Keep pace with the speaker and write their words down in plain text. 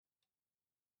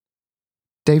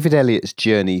David Elliott's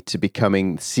journey to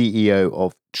becoming CEO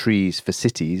of Trees for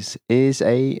Cities is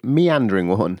a meandering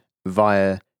one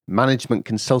via management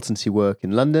consultancy work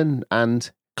in London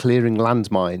and clearing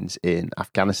landmines in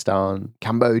Afghanistan,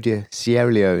 Cambodia,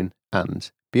 Sierra Leone, and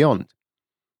beyond.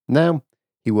 Now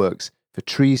he works for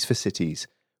Trees for Cities,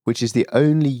 which is the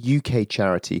only UK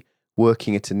charity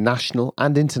working at a national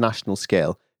and international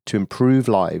scale to improve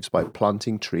lives by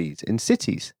planting trees in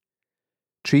cities.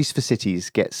 Trees for Cities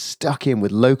get stuck in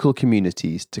with local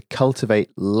communities to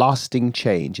cultivate lasting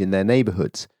change in their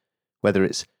neighbourhoods, whether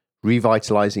it's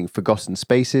revitalising forgotten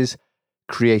spaces,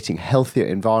 creating healthier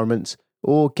environments,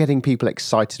 or getting people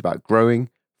excited about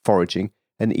growing, foraging,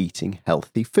 and eating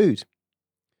healthy food.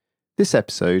 This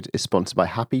episode is sponsored by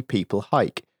Happy People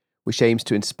Hike, which aims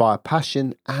to inspire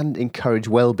passion and encourage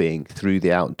well-being through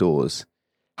the outdoors.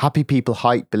 Happy People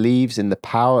Hike believes in the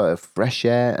power of fresh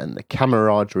air and the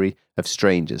camaraderie of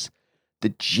strangers,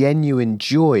 the genuine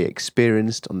joy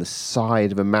experienced on the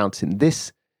side of a mountain.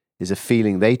 This is a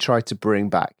feeling they try to bring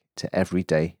back to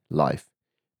everyday life,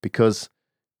 because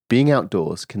being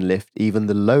outdoors can lift even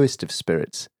the lowest of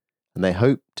spirits, and they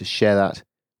hope to share that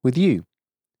with you.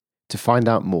 To find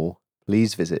out more,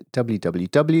 please visit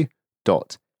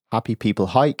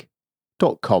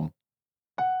www.happypeoplehike.com.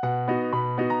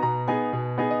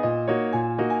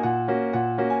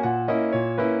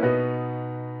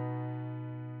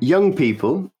 Young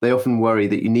people, they often worry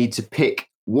that you need to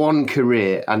pick one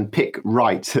career and pick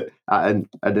right at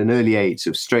an early age,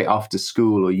 so straight after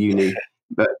school or uni.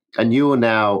 And you're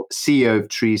now CEO of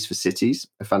Trees for Cities,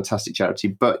 a fantastic charity,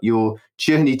 but your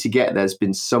journey to get there has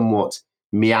been somewhat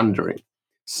meandering.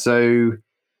 So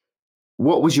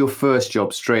what was your first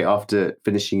job straight after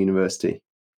finishing university?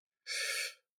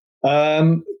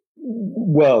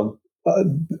 Well,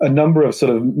 a number of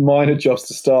sort of minor jobs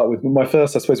to start with. My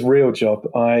first, I suppose, real job,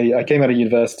 I came out of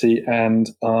university and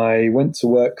I went to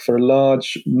work for a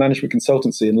large management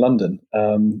consultancy in London,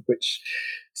 which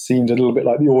seemed a little bit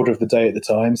like the order of the day at the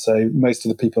time. So most of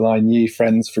the people I knew,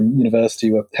 friends from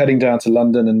university, were heading down to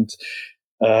London and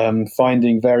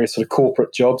finding various sort of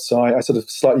corporate jobs. So I sort of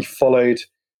slightly followed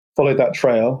that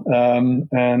trail,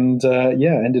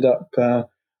 ended up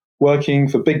working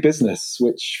for big business,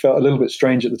 which felt a little bit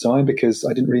strange at the time because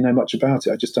I didn't really know much about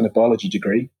it. I'd just done a biology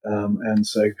degree, and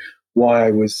so why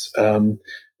I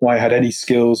had any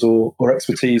skills or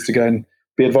expertise to go and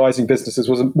be advising businesses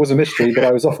was a mystery. But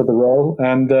I was offered the role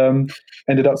and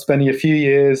ended up spending a few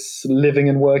years living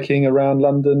and working around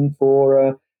London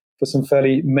for some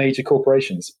fairly major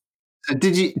corporations. So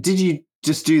did you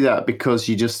just do that because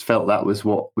you just felt that was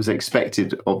what was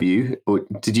expected of you, or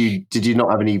did you not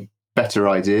have any better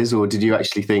ideas, or did you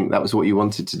actually think that was what you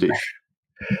wanted to do?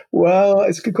 Well,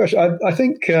 it's a good question. I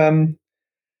think it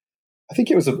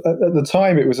was at the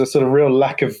time it was a sort of real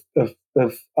lack of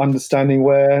understanding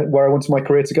where I wanted my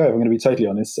career to go. If I'm going to be totally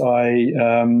honest, I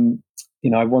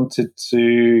wanted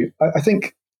to. I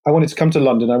think I wanted to come to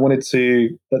London. I wanted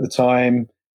to at the time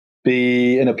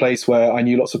be in a place where I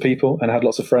knew lots of people and had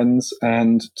lots of friends,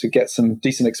 and to get some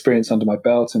decent experience under my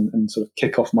belt and sort of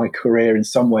kick off my career in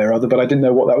some way or other. But I didn't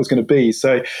know what that was going to be.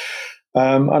 So,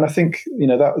 and I think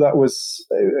that was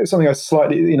something I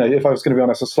slightly, if I was going to be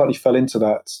honest, I slightly fell into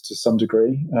that to some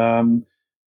degree.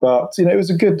 But it was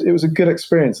a good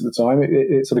experience at the time.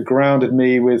 It sort of grounded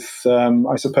me with,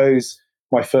 I suppose,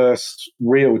 my first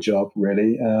real job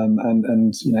really,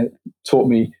 and taught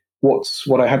me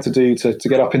what I had to do to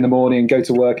get up in the morning and go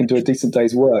to work and do a decent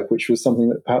day's work, which was something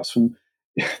that perhaps from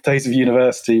days of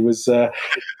university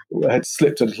had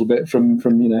slipped a little bit from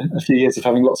a few years of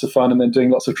having lots of fun and then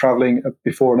doing lots of traveling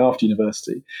before and after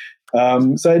university.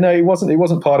 So no, it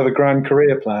wasn't part of a grand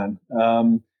career plan.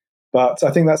 But I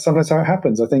think that's sometimes how it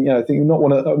happens. I think I'm not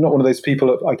one of those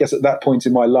people, I guess, at that point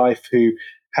in my life who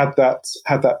had that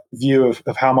view of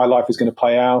how my life was going to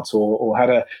play out, or had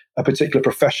a particular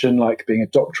profession like being a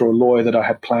doctor or a lawyer that I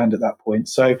had planned at that point.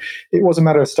 So it was a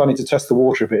matter of starting to test the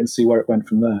water a bit and see where it went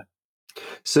from there.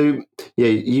 So yeah,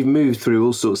 you've moved through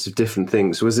all sorts of different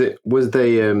things. Was there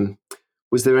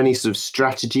any sort of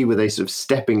strategy? Were they sort of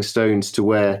stepping stones to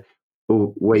where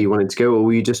you wanted to go, or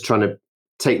were you just trying to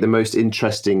take the most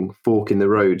interesting fork in the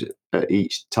road at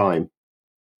each time?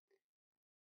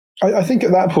 I think at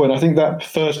that point, that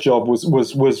first job was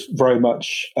very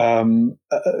much,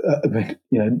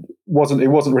 wasn't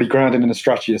really grounded in a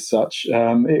strategy as such.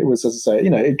 It was, as I say,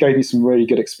 it gave me some really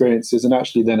good experiences, and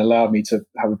actually then allowed me to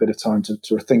have a bit of time to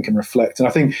think and reflect. And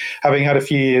I think having had a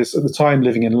few years at the time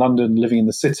living in London, living in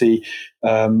the city,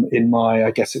 in my,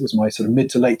 I guess it was my sort of mid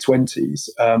to late 20s,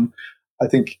 I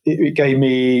think it gave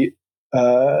me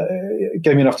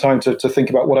enough time to think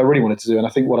about what I really wanted to do. And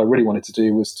I think what I really wanted to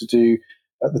do was to do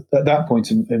at that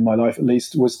point in my life, at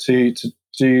least, was to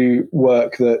do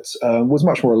work that was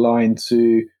much more aligned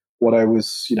to what I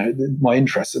was, my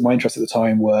interests. My interests at the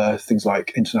time were things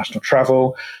like international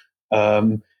travel,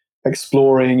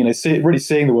 exploring, really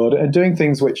seeing the world and doing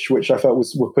things which I felt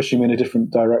were pushing me in a different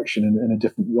direction, in a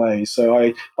different way.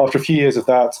 So after a few years of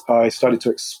that, I started to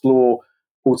explore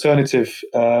alternative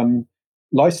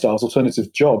lifestyles,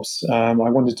 alternative jobs. I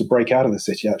wanted to break out of the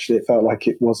city. Actually, it felt like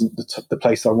it wasn't the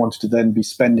place I wanted to then be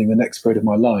spending the next period of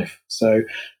my life. So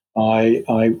I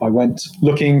went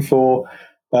looking for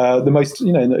the most,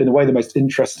 in a way, the most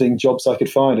interesting jobs I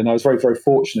could find. And I was very, very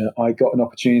fortunate. I got an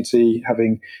opportunity,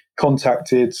 having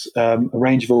contacted a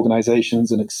range of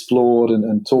organizations and explored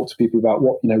and talked to people about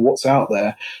what's out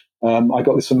there. I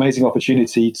got this amazing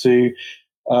opportunity to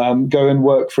go and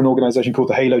work for an organization called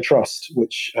the Halo Trust,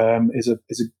 which is a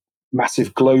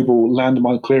massive global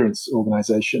landmine clearance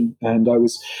organization. And I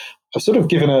was sort of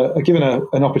given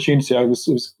an opportunity. I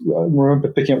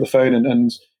remember picking up the phone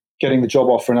and getting the job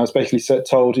offer, and I was basically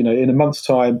told, in a month's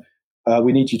time,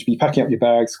 we need you to be packing up your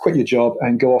bags, quit your job,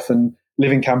 and go off and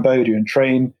live in Cambodia and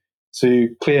train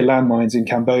to clear landmines in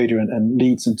Cambodia and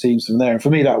lead some teams from there. And for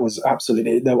me, that was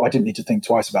absolutely, I didn't need to think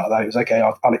twice about that. It was okay,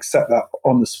 I'll accept that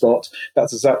on the spot.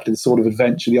 That's exactly the sort of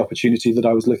adventure, the opportunity that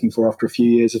I was looking for after a few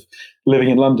years of living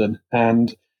in London.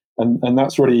 And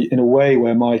that's really, in a way,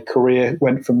 where my career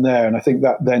went from there. And I think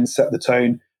that then set the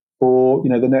tone for,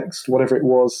 the next, whatever it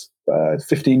was,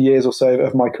 15 years or so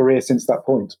of my career since that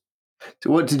point.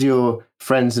 So what did your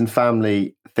friends and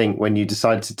family think when you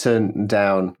decided to turn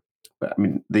down,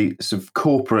 the sort of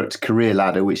corporate career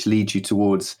ladder, which leads you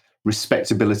towards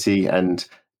respectability and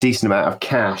decent amount of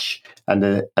cash and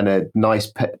a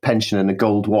nice pension and a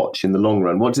gold watch in the long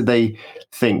run? What did they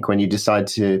think when you decide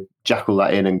to jackal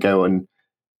that in and go and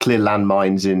clear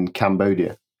landmines in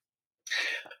Cambodia?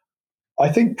 I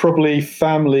think probably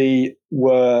family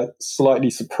were slightly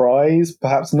surprised,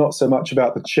 perhaps not so much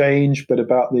about the change, but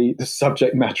about the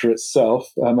subject matter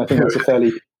itself. I think that's a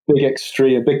fairly big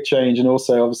extreme, a big change, and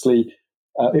also obviously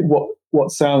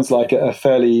what sounds like a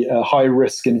fairly high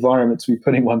risk environment to be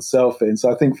putting oneself in.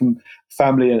 So I think from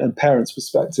family and parents'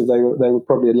 perspective, they were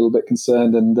probably a little bit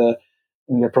concerned, and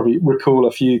they probably recall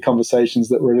a few conversations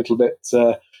that were a little bit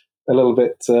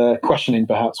questioning,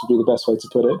 perhaps, would be the best way to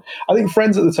put it. I think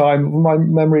friends at the time, my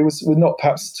memory were not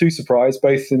perhaps too surprised,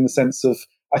 both in the sense of,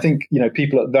 I think,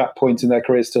 people at that point in their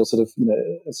career still sort of,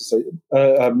 as I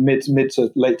say, mid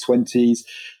to late 20s,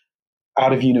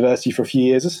 out of university for a few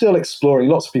years, are still exploring.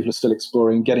 Lots of people are still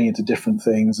exploring, getting into different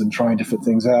things and trying different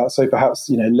things out. So perhaps,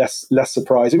 less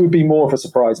surprise. It would be more of a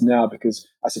surprise now, because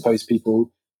I suppose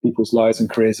people's lives and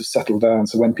careers have settled down.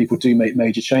 So when people do make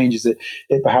major changes, it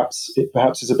perhaps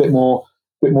is a bit more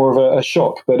of a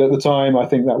shock. But at the time, I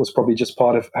think that was probably just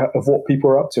part of what people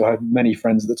were up to. I had many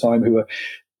friends at the time who were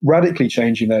radically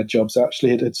changing their jobs.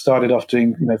 Actually, it had started off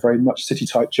doing very much city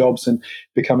type jobs and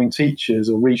becoming teachers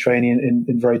or retraining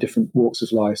in very different walks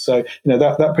of life. So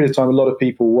that period of time, a lot of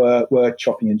people were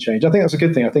chopping and changing. I think that's a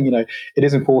good thing. I think it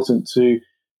is important to,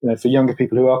 for younger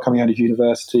people who are coming out of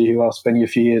university, who are spending a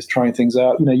few years trying things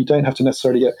out, you don't have to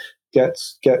necessarily get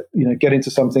into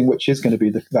something which is going to be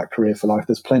that career for life.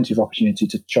 There's plenty of opportunity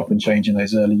to chop and change in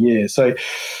those early years. So,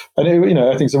 I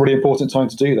think it's a really important time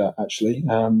to do that. Actually,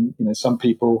 some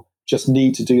people just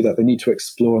need to do that. They need to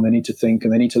explore, and they need to think,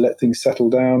 and they need to let things settle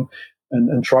down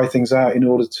and try things out in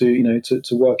order to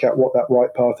to work out what that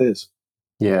right path is.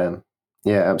 Yeah,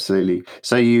 absolutely.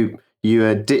 So you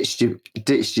ditched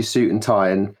your suit and tie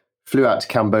and flew out to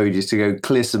Cambodia to go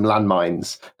clear some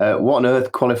landmines. What on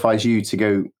earth qualifies you to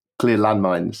go clear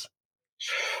landmines?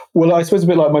 Well, I suppose a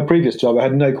bit like my previous job, I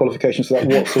had no qualifications for that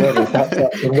whatsoever.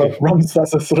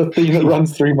 That's a sort of theme that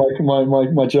runs through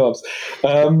my jobs.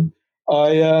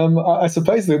 I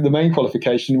suppose the main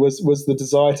qualification was the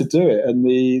desire to do it, and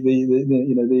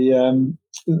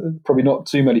probably not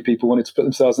too many people wanted to put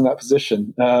themselves in that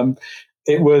position.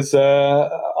 It was,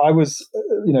 I was,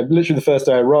 literally the first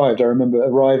day I arrived. I remember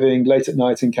arriving late at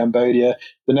night in Cambodia.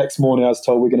 The next morning I was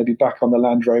told we're going to be back on the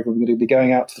Land Rover. We're going to be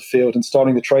going out to the field and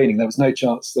starting the training. There was no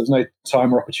chance. There was no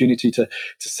time or opportunity to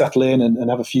settle in and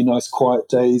have a few nice quiet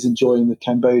days enjoying the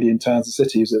Cambodian towns and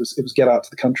cities. It was get out to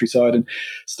the countryside and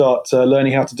start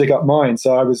learning how to dig up mines.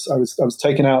 So I was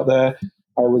taken out there.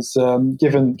 I was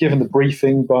given the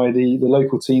briefing by the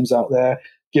local teams out there,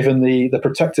 given the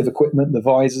protective equipment, the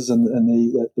visors and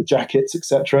the jackets,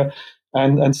 etc.,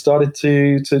 and started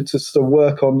to sort of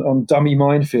work on dummy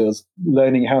minefields,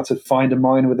 learning how to find a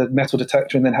mine with a metal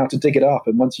detector and then how to dig it up.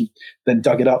 And once you then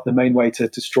dug it up, the main way to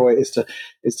destroy it is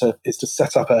to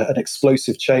set up an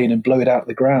explosive chain and blow it out of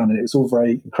the ground. And it was all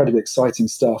very incredibly exciting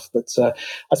stuff. But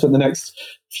I spent the next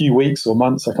few weeks or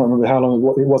months, I can't remember how long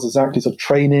it was exactly, sort of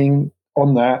training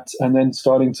on that, and then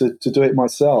starting to do it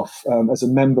myself as a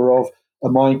member of a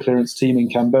mine clearance team in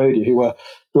Cambodia, who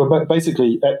were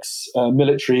basically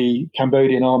ex-military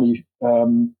Cambodian army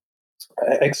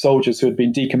ex-soldiers who had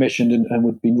been decommissioned and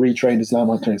had been retrained as land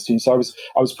mine clearance teams. So I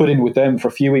was put in with them for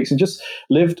a few weeks and just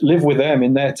live with them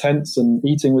in their tents and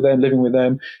eating with them, living with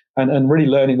them, and really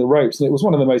learning the ropes. And it was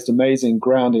one of the most amazing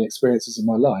grounding experiences of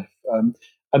my life. And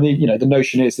the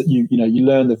notion is that you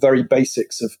learn the very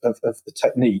basics of the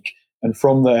technique, and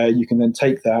from there you can then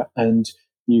take that and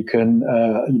you can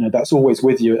that's always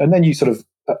with you. And then you sort of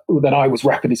then I was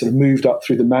rapidly sort of moved up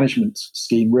through the management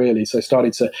scheme, really. So I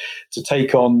started to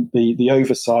take on the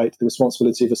oversight, the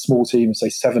responsibility of a small team of, say,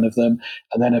 7 of them,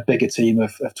 and then a bigger team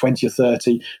of 20 or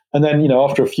 30. And then,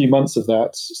 after a few months of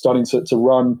that, starting to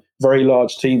run very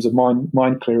large teams of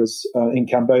mine clearers in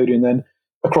Cambodia and then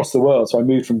across the world. So I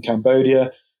moved from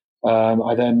Cambodia.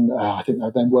 I then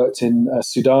worked in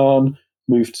Sudan,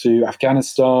 moved to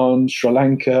Afghanistan, Sri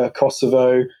Lanka,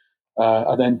 Kosovo.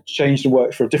 I then changed and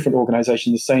worked for a different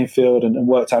organization in the same field and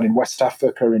worked out in West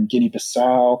Africa, in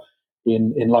Guinea-Bissau,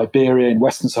 in Liberia, in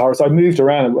Western Sahara. So I moved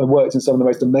around and worked in some of the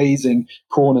most amazing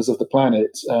corners of the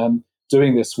planet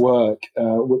doing this work,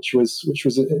 which was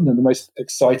the most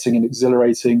exciting and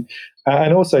exhilarating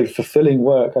and also fulfilling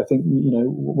work I think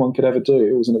one could ever do.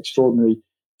 It was an extraordinary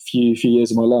few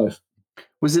years of my life.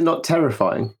 Was it not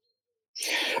terrifying?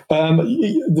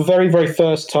 The very, very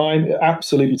first time,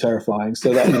 absolutely terrifying.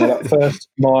 So that first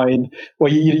mine,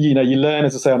 well, you learn,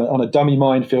 as I say, on a dummy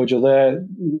minefield. You're there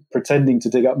pretending to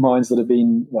dig up mines that have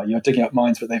been, well, you're digging up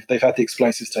mines, but they've had the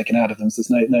explosives taken out of them. So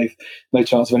there's no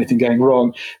chance of anything going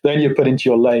wrong. Then you're put into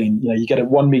your lane. You get a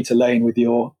 1 meter lane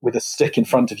with a stick in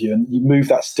front of you, and you move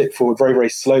that stick forward very, very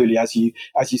slowly as you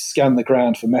scan the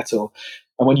ground for metal.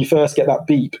 And when you first get that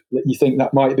beep, you think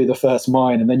that might be the first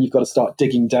mine, and then you've got to start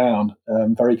digging down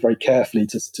very, very carefully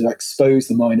to expose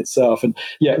the mine itself. And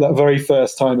yeah, that very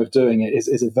first time of doing it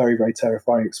is a very, very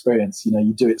terrifying experience.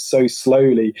 You do it so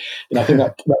slowly. And I think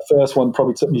that first one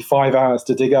probably took me 5 hours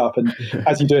to dig up. And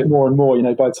as you do it more and more,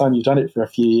 by the time you've done it for a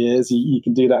few years, you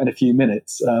can do that in a few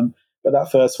minutes. But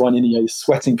that first one, you're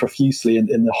sweating profusely in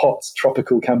the hot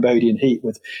tropical Cambodian heat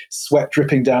with sweat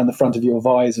dripping down the front of your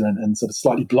visor and sort of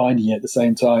slightly blinding you at the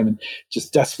same time, and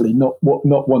just desperately not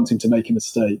wanting to make a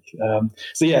mistake.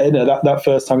 So yeah, that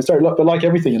first time, it's very, but like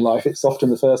everything in life, it's often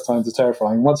the first times are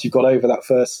terrifying. Once you've got over that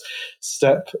first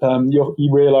step, you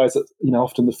realise that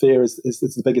often the fear is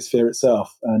the biggest fear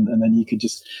itself, and then you can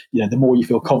just the more you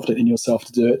feel confident in yourself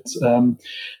to do it.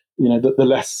 The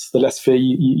less fear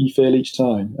you feel each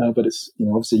time. But it's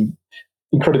obviously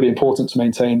incredibly important to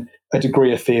maintain a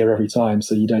degree of fear every time,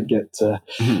 so you don't get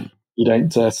you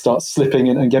don't start slipping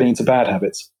and getting into bad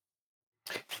habits.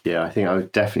 Yeah, I think I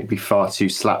would definitely be far too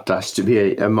slapdash to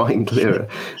be a mine clearer.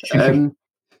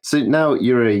 So now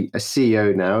you're a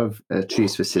CEO now of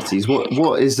Trees for Cities.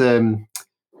 What is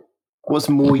what's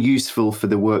more useful for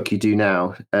the work you do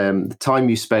now? The time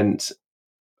you spent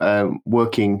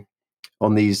working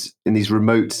in these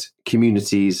remote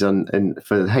communities and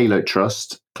for the Halo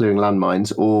Trust, clearing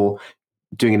landmines, or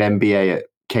doing an MBA at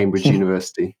Cambridge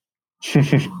University?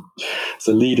 It's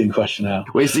a leading question now.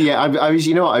 Well, I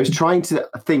was trying to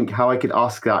think how I could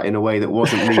ask that in a way that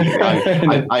wasn't leading.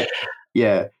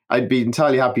 I'd be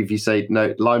entirely happy if you say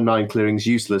no. Landmine clearing is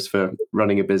useless for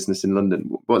running a business in London.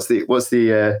 What's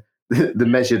the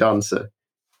measured answer?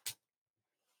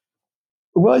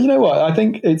 Well, you know what? I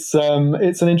think it's an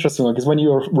interesting one, because when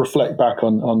you reflect back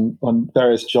on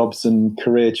various jobs and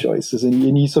career choices,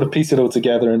 and you sort of piece it all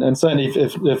together, and certainly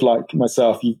if like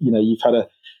myself, you've had a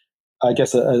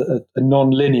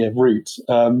non-linear route.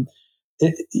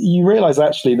 You realize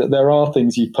actually that there are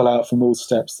things you pull out from all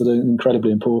steps that are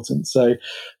incredibly important. So,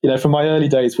 from my early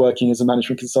days working as a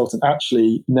management consultant,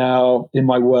 actually now in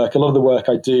my work, a lot of the work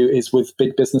I do is with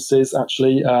big businesses,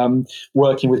 actually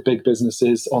working with big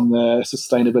businesses on their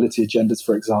sustainability agendas,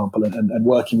 for example, and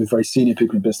working with very senior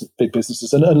people in big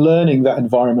businesses and learning that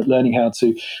environment, learning how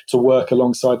to work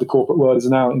alongside the corporate world is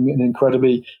now an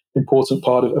incredibly important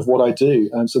part of what I do.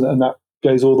 And that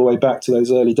goes all the way back to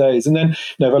those early days. And then,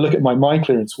 if I look at my mine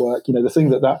clearance work, the thing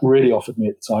that really offered me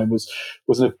at the time was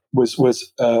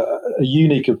a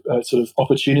unique sort of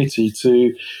opportunity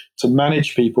to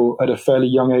manage people at a fairly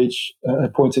young age,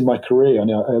 point in my career.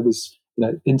 I was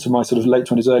into my sort of late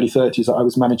 20s, early 30s, I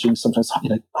was managing sometimes,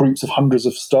 groups of hundreds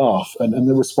of staff, and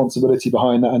the responsibility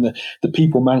behind that and the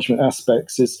people management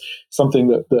aspects is something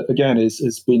that again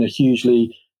has been a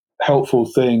hugely helpful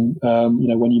thing.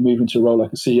 When you move into a role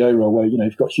like a CEO role, where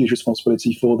you've got huge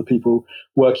responsibility for the people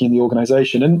working in the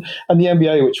organization, and the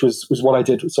MBA, which was what I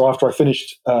did. So after I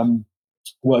finished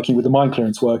working with the mine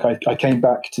clearance work, I came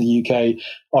back to the UK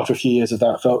after a few years of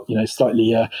that. Felt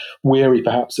slightly weary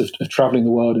perhaps of traveling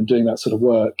the world and doing that sort of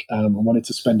work. I wanted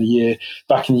to spend a year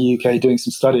back in the UK doing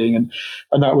some studying,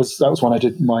 and that was when I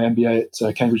did my MBA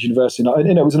at Cambridge University.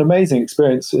 And it was an amazing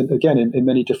experience, again in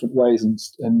many different ways,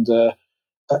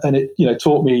 and it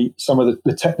taught me some of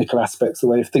the technical aspects, the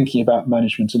way of thinking about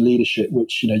management and leadership,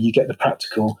 which you get the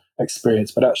practical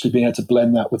experience, but actually being able to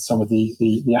blend that with some of the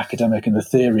academic and the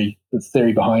theory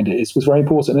behind it was very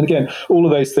important. And again, all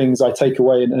of those things I take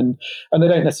away, and they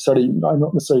don't necessarily, I'm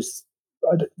not necessarily,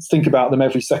 I don't think about them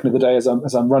every second of the day as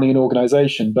I'm running an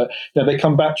organization, but they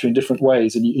come back to you in different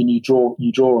ways, and you draw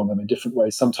on them in different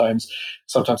ways, sometimes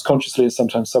consciously and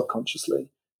sometimes subconsciously.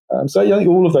 So I think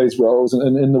all of those roles,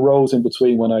 and in the roles in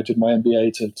between when I did my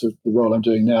MBA to the role I'm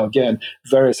doing now, again,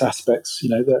 various aspects,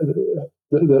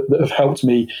 that have helped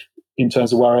me in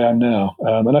terms of where I am now.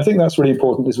 And I think that's really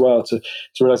important as well to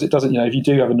realize it doesn't, if you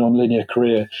do have a non-linear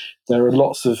career, there are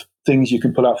lots of things you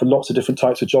can pull out for lots of different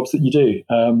types of jobs that you do.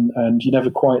 And you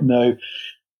never quite know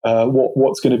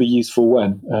what's going to be useful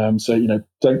when. So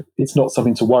it's not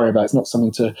something to worry about. It's not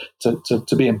something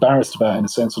to be embarrassed about, in a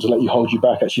sense, or to let you hold you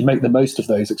back. Actually, make the most of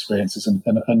those experiences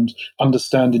and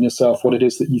understand in yourself what it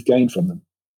is that you've gained from them.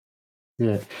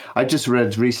 Yeah, I just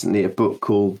read recently a book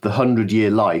called The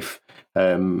 100-Year Life,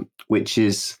 which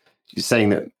is saying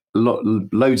that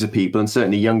loads of people, and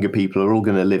certainly younger people, are all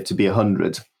going to live to be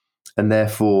 100. And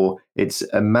therefore, it's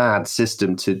a mad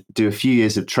system to do a few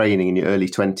years of training in your early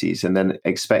 20s and then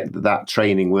expect that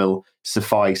training will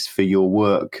suffice for your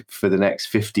work for the next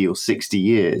 50 or 60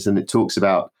 years. And it talks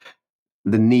about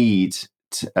the need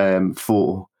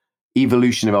for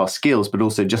evolution of our skills, but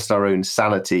also just our own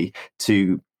sanity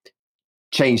to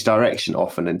change direction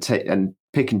often and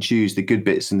pick and choose the good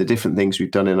bits and the different things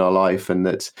we've done in our life, and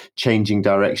that changing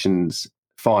direction's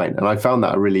fine. And I found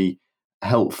that a really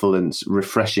helpful and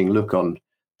refreshing look on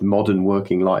the modern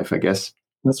working life, I guess.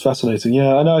 That's fascinating.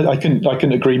 Yeah, I know. I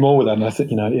couldn't agree more with that. And I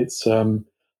think it's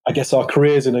I guess our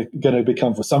careers are going to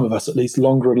become, for some of us at least,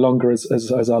 longer and longer as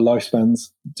our lifespans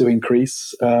do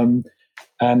increase, and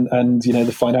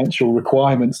the financial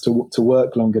requirements to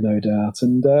work longer, no doubt,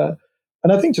 and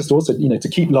I think just also to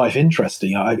keep life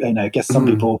interesting. I guess some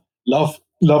people love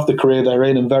the career they're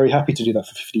in and very happy to do that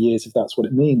for 50 years if that's what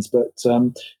it means. But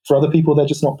for other people, they're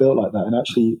just not built like that. And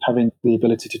actually having the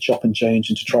ability to chop and change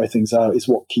and to try things out is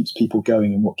what keeps people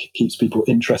going and what keeps people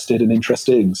interested and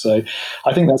interesting. So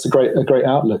I think that's a great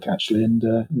outlook, actually. And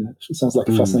it sounds like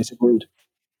a fascinating read.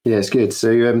 Yeah, it's good. So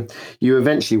you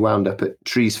eventually wound up at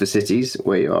Trees for Cities,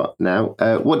 where you are now.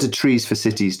 What do Trees for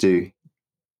Cities do?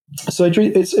 So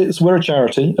we're a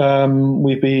charity.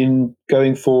 We've been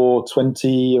going for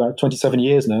 27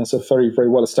 years now. So a very, very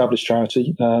well established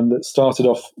charity that started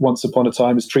off once upon a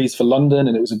time as Trees for London,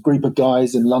 and it was a group of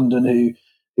guys in London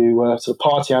who were sort of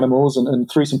party animals and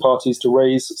threw some parties to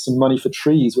raise some money for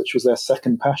trees, which was their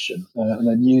second passion, and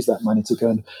then use that money to go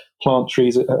and plant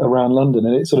trees around London.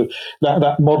 And it sort of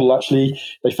that model, actually,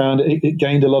 they found it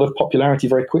gained a lot of popularity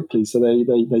very quickly. So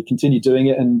they continued doing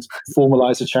it and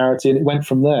formalized a charity, and it went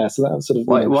from there. So that was sort of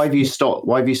why have you stopped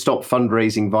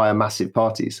fundraising via massive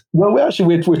parties? Well,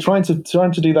 we're trying to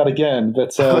do that again,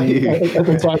 but at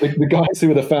the time, the guys who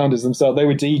were the founders themselves, they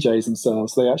were DJs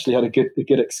themselves. They actually had a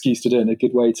good excuse to do it, and a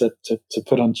good way to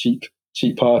put on cheap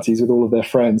parties with all of their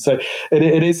friends. So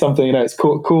it is something, it's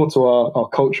core to our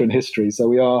culture and history. So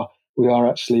we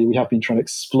have been trying to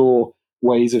explore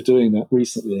ways of doing that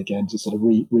recently again to sort of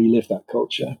relive that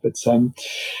culture. But so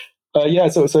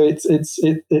it's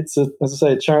as I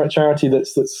say, a charity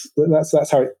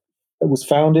that's how it was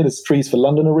founded as Trees for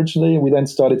London originally, and we then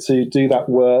started to do that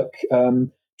work,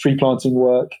 tree planting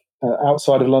work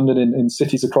outside of London in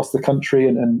cities across the country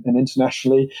and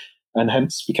internationally, and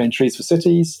hence became Trees for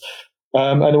Cities.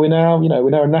 And we're now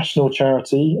a national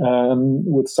charity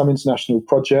with some international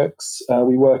projects.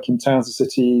 We work in towns and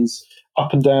cities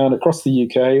up and down across the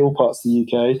UK, all parts of the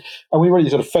UK, and we really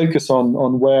sort of focus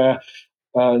on where,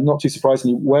 not too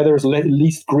surprisingly, where there is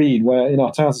least green, where in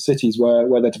our towns and cities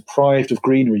where they're deprived of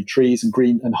greenery, trees and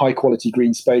green and high quality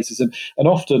green spaces, and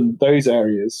often those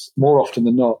areas, more often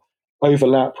than not,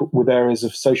 overlap with areas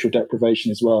of social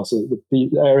deprivation as well. So the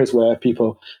areas where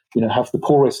people have the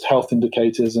poorest health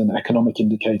indicators and economic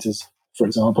indicators for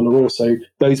example, are also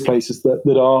those places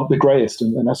that are the greyest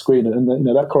and less green. And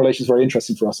that correlation is very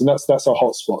interesting for us. And that's our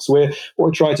hotspot. So what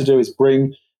we try to do is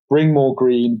bring more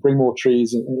green, bring more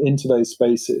trees into those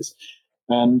spaces.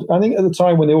 And I think at the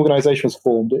time when the organisation was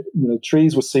formed,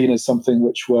 trees were seen as something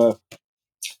which were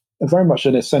very much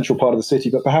an essential part of the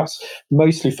city, but perhaps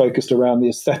mostly focused around the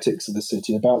aesthetics of the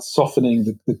city, about softening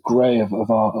the grey of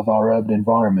our urban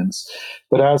environments.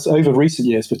 But as over recent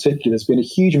years, particularly, there's been a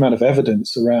huge amount of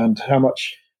evidence around how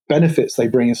much benefits they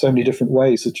bring in so many different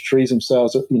ways. So trees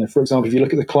themselves, for example, if you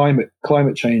look at the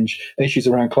climate change, issues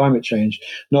around climate change,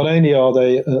 not only are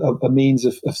they a means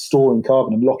of storing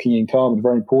carbon and locking in carbon in a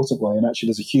very important way, and actually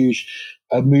there's a huge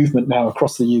movement now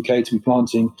across the UK to be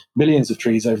planting millions of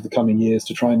trees over the coming years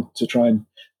to try and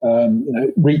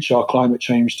reach our climate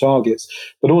change targets,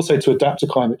 but also to adapt to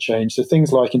climate change. So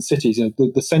things like in cities,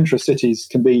 the centre of cities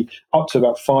can be up to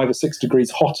about 5 or 6 degrees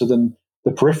hotter than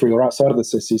the periphery or outside of the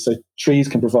city. So trees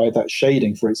can provide that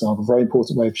shading, for example, a very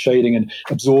important way of shading and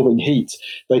absorbing heat.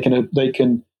 They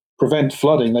can prevent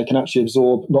flooding. They can actually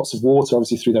absorb lots of water,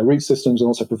 obviously, through their root systems, and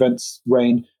also prevent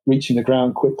rain reaching the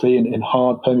ground quickly in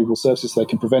hard, permeable surfaces. They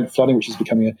can prevent flooding, which is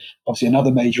becoming obviously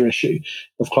another major issue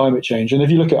of climate change. And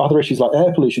if you look at other issues like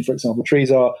air pollution, for example,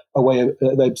 trees are a way of,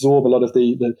 they absorb a lot of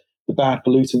the bad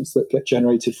pollutants that get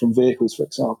generated from vehicles, for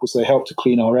example. So they help to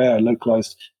clean our air,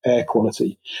 localized air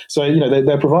quality. So,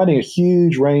 they're providing a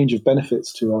huge range of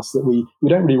benefits to us that we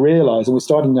don't really realize. And we're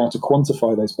starting now to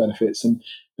quantify those benefits and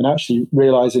actually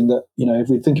realizing that, if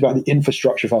we think about the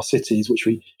infrastructure of our cities, which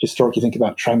we historically think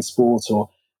about transport or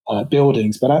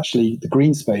buildings, but actually the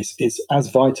green space is as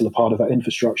vital a part of that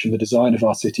infrastructure and the design of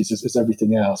our cities as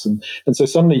everything else. And so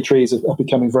suddenly trees are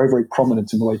becoming very, very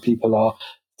prominent in the way people are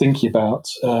thinking about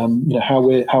how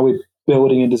we're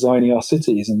building and designing our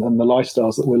cities and the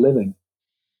lifestyles that we're living.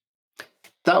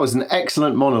 That was an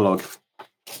excellent monologue.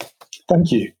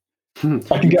 Thank you.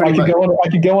 I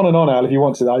could go on and on, Al, if you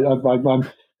want to. I'm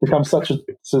become such a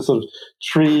sort of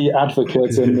tree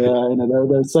advocate, and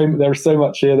there's so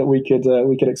much here that we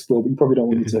could explore. But you probably don't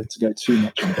want me to go too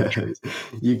much into trees.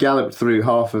 You galloped through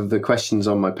half of the questions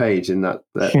on my page in that.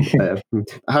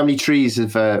 How many trees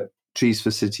have Trees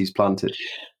for Cities planted?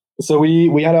 So we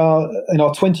had in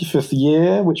our 25th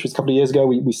year, which was a couple of years ago,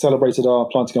 we celebrated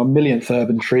planting our millionth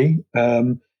urban tree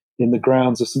in the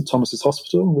grounds of St Thomas's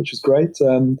Hospital, which was great.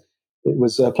 It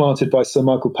was planted by Sir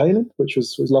Michael Palin, which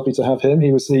was lovely to have him.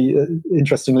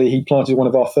 Interestingly, he planted one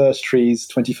of our first trees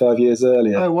 25 years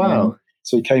earlier. Oh, wow.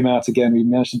 So he came out again. We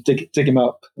managed to dig him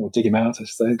out, I should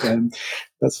say.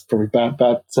 That's probably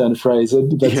bad turn of phrase.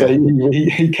 But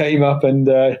he came up and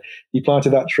he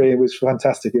planted that tree. It was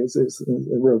fantastic. It was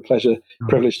a real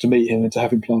privilege to meet him and to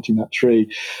have him planting that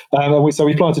tree. So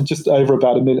we planted just over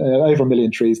a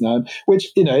million trees now, which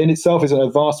in itself is a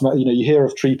vast amount. You hear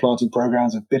of tree planting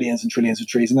programs of billions and trillions of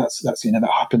trees, and that's that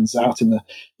happens out in the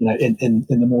in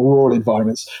the more rural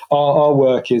environments. Our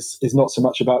work is not so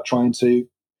much about trying to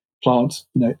plant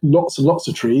lots and lots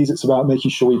of trees. It's about making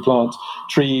sure we plant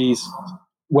trees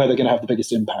where they're going to have the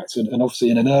biggest impact. And obviously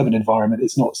in an urban environment,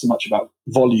 it's not so much about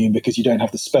volume because you don't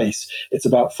have the space. It's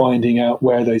about finding out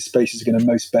where those spaces are going to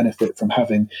most benefit from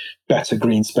having better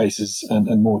green spaces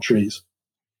and more trees.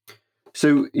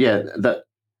 So that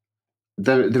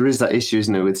there is that issue,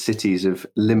 isn't it, with cities of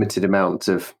limited amount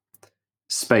of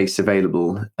space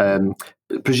available.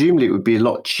 Presumably it would be a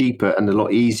lot cheaper and a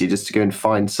lot easier just to go and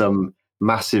find some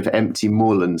massive empty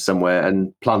moorland somewhere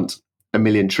and plant 1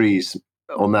 million trees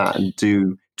on that and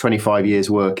do 25 years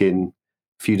work in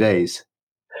a few days.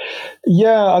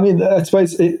 Yeah, I mean, I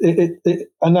suppose and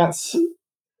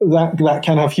that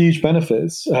can have huge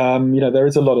benefits. There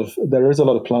is a lot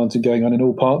of planting going on in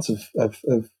all parts of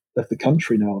the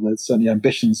country now. There's certainly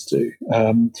ambitions to.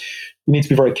 You need to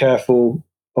be very careful,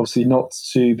 obviously, not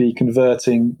to be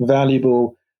converting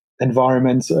valuable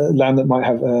land that might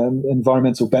have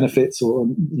environmental benefits or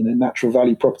natural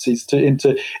value properties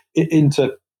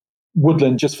into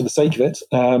woodland just for the sake of it.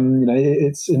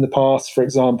 It's in the past, for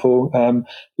example,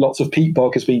 lots of peat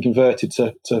bog has been converted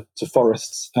to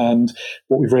forests, and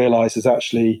what we've realised is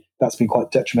actually that's been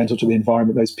quite detrimental to the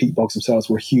environment. Those peat bogs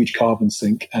themselves were a huge carbon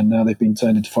sink, and now they've been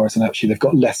turned into forests, and actually they've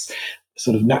got less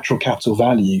sort of natural capital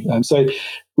value. So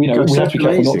we have to be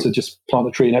careful not to just plant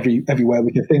a tree in everywhere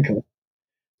we can think of.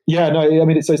 Yeah, no, I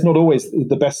mean, it's not always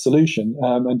the best solution,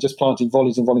 and just planting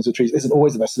volumes and volumes of trees isn't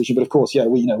always the best solution. But of course,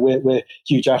 we're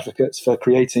huge advocates for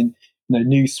creating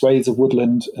new swathes of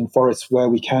woodland and forests where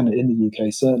we can in the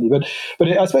UK, certainly. But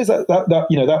I suppose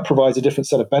that provides a different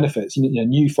set of benefits.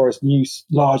 New forests, new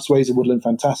large swathes of woodland,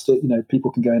 fantastic.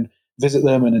 People can go and visit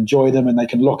them and enjoy them, and they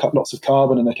can lock up lots of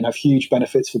carbon, and they can have huge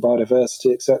benefits for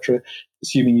biodiversity, etc.,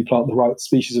 assuming you plant the right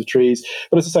species of trees.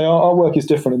 But as I say, our work is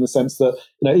different in the sense that,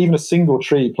 even a single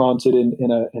tree planted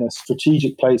in a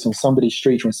strategic place on somebody's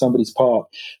street or in somebody's park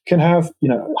can have,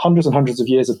 hundreds and hundreds of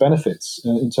years of benefits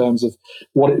in terms of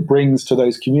what it brings to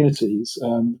those communities,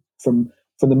 from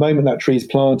the moment that tree is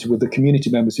planted, with the community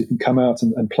members who can come out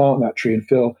and plant that tree and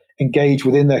feel engaged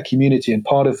within their community and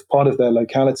part of their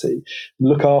locality,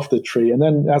 look after the tree. And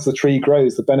then as the tree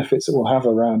grows, the benefits it will have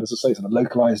around, as I say, sort of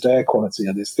localized air quality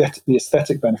and the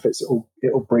aesthetic benefits it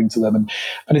will bring to them.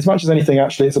 And as much as anything,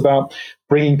 actually, it's about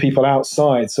bringing people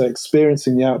outside, so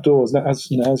experiencing the outdoors. As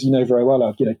you know very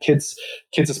well, kids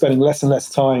are spending less and less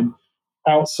time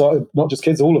outside, not just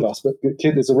kids, all of us, but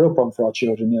there's a real problem for our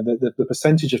children. The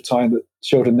percentage of time that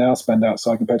children now spend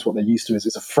outside compared to what they're used to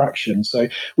is a fraction. So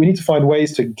we need to find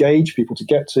ways to engage people, to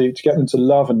get them to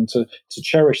love and to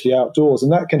cherish the outdoors.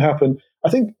 And that can happen. I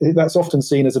think that's often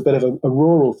seen as a bit of a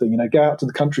rural thing, go out to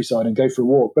the countryside and go for a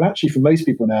walk. But actually, for most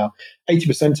people now,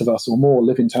 80% of us or more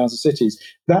live in towns and cities.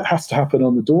 That has to happen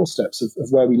on the doorsteps of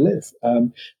where we live.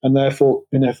 And therefore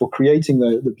creating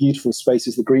the beautiful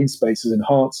spaces, the green spaces,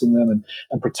 enhancing them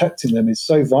and protecting them is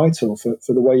so vital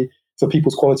for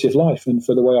people's quality of life and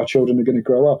for the way our children are going to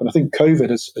grow up. And I think COVID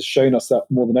has shown us that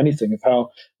more than anything, of how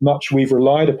much we've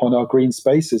relied upon our green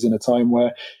spaces in a time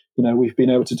where we've been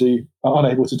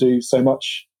unable to do so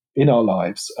much in our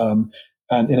lives, and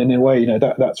in a way,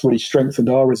 that's really strengthened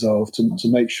our resolve to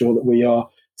make sure that we are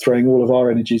throwing all of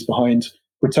our energies behind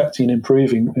protecting and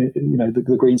improving,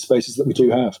 the green spaces that we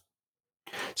do have.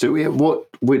 So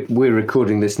we're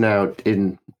recording this now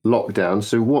in lockdown.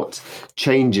 So what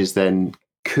changes then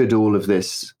could all of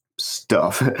this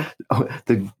stuff,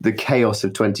 the chaos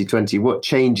of 2020, what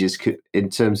changes could, in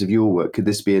terms of your work, could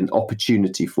this be an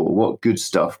opportunity for? What good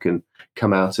stuff can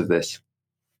come out of this?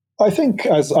 I think,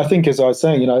 as I was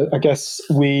saying, I guess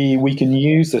we can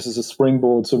use this as a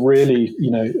springboard to really,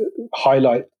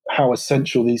 highlight how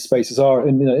essential these spaces are.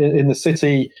 In the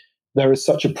city, there is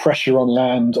such a pressure on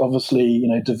land. Obviously,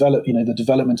 the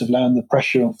development of land, the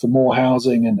pressure for more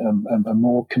housing and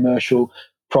more commercial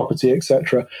property,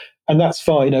 etc. And that's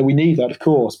fine. We need that, of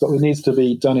course, but it needs to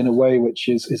be done in a way which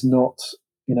is not,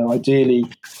 ideally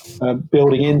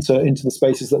building into the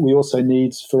spaces that we also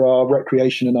need for our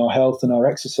recreation and our health and our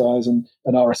exercise and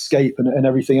our escape and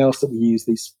everything else that we use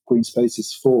these green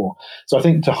spaces for. So I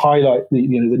think to highlight the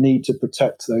need to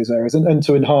protect those areas and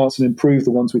to enhance and improve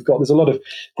the ones we've got. There's a lot of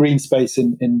green space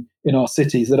in our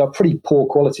cities that are pretty poor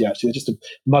quality, actually. They're just a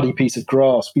muddy piece of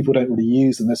grass. People don't really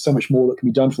use them. There's so much more that can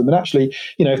be done for them. And actually,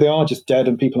 if they are just dead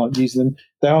and people aren't using them,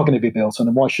 they are going to be built on,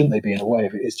 and why shouldn't they be, in a way,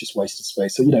 if it is just wasted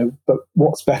space? So, but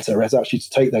what's better is actually to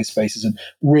take those spaces and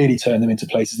really turn them into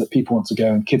places that people want to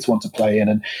go and kids want to play in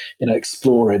and,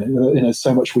 explore in.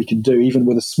 So much we can do. Even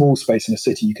with a small space in a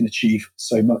city, you can achieve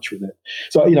so much with it.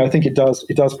 So, I think it does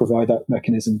provide that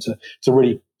mechanism to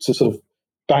really to sort of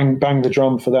bang the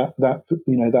drum for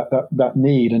that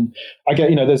need. And I get,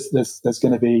 there's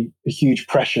going to be a huge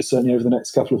pressure, certainly over the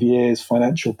next couple of years,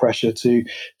 financial pressure to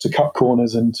cut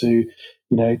corners and to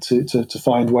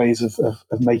find ways of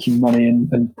making money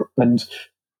and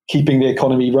keeping the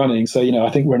economy running. So, I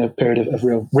think we're in a period of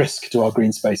real risk to our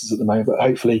green spaces at the moment, but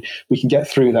hopefully we can get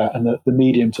through that, and the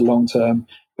medium to long term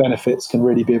benefits can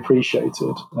really be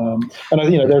appreciated. And I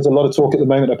think, there's a lot of talk at the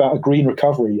moment about a green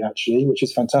recovery, actually, which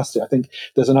is fantastic. I think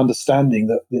there's an understanding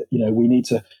that we need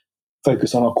to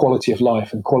focus on our quality of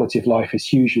life, and quality of life is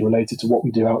hugely related to what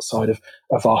we do outside of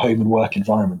our home and work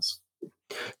environments.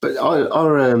 But are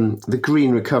the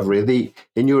green recovery,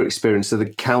 in your experience, are the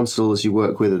councils you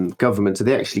work with and government, are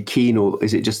they actually keen, or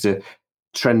is it just a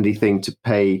trendy thing to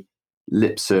pay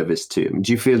lip service to?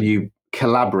 Do you feel you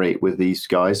collaborate with these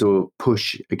guys or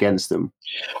push against them?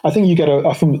 I think you get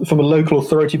from a local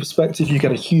authority perspective, you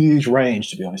get a huge range,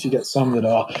 to be honest. You get some that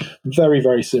are very,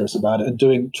 very serious about it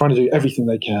and trying to do everything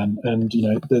they can. And,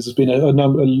 there's been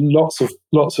lots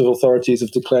of authorities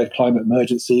have declared climate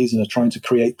emergencies and are trying to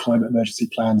create climate emergency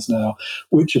plans now,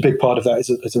 which a big part of that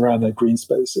is around their green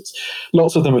spaces.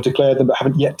 Lots of them have declared them but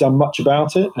haven't yet done much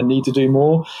about it and need to do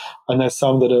more. And there's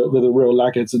some that are real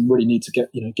laggards and really need to get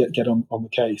on the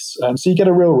case. So you get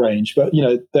a real range, but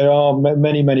there are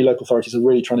many local authorities are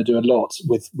really trying to do a lot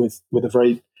with a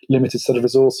very limited set of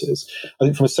resources. I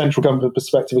think from a central government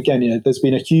perspective, again, there's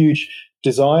been a huge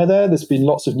desire there. There's been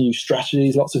lots of new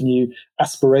strategies, lots of new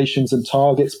aspirations and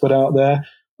targets put out there.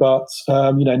 But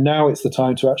now it's the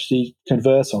time to actually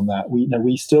converse on that.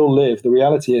 We still live. The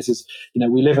reality is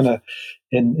we live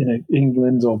in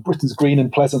England or Britain's green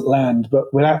and pleasant land, but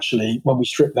when we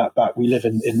strip that back, we live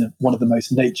in one of the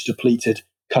most nature depleted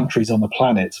countries on the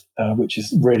planet, which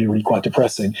is really, really quite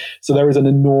depressing. So there is an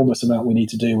enormous amount we need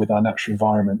to do with our natural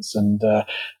environments, and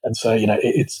so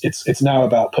it's now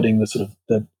about putting the sort of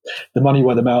the money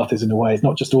where the mouth is in a way. It's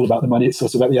not just all about the money; it's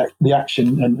also about the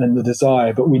action and the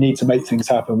desire. But we need to make things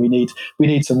happen. We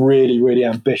need some really, really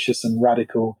ambitious and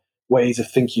radical ways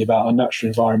of thinking about our natural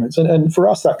environments. And for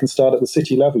us, that can start at the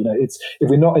city level. It's if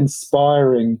we're not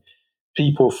inspiring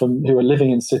people who are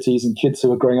living in cities and kids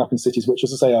who are growing up in cities, which,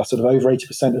 as I say, are sort of over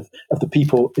 80% of the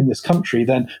people in this country,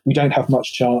 then we don't have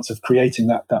much chance of creating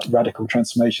that radical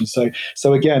transformation. So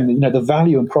again, the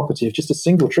value and property of just a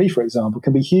single tree, for example,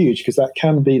 can be huge, because that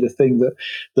can be the thing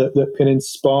that can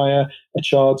inspire a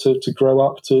child to grow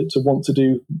up to want to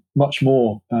do much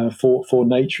more for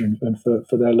nature and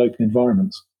for their local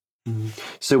environments.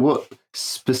 So what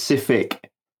specific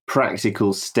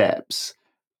practical steps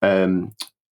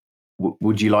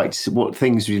what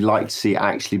things would you like to see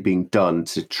actually being done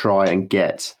to try and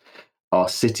get our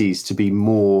cities to be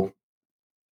more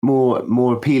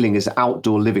appealing as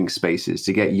outdoor living spaces,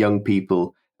 to get young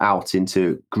people out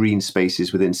into green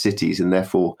spaces within cities, and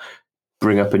therefore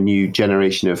bring up a new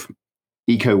generation of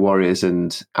eco warriors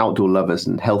and outdoor lovers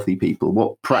and healthy people?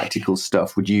 What practical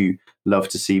stuff would you love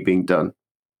to see being done?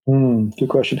 Good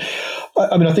question.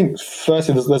 I mean, I think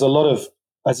firstly, there's a lot of,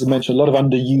 as I mentioned, a lot of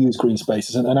underused green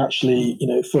spaces, and actually,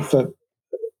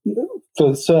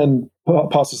 for certain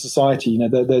parts of society,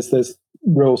 there's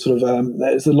real sort of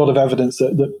there's a lot of evidence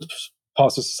that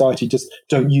parts of society just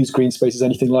don't use green spaces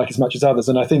anything like as much as others.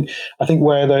 And I think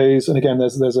where those, and again,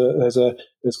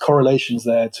 there's correlations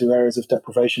there to areas of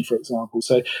deprivation, for example.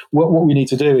 So what we need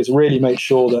to do is really make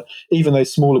sure that even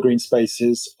those smaller green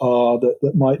spaces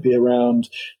that might be around,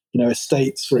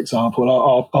 estates, for example,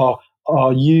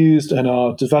 are used and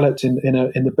are developed in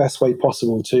the best way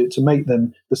possible to make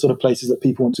them the sort of places that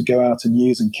people want to go out and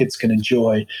use and kids can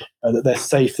enjoy, that they're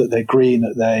safe, that they're green,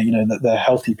 that they're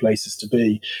healthy places to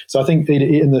be. So I think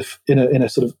in a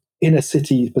sort of inner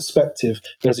city perspective,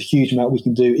 there's a huge amount we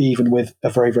can do even with a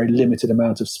very, very limited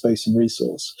amount of space and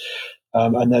resource.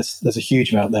 And there's a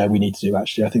huge amount there we need to do,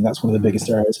 actually. I think that's one of the biggest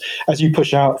areas. As you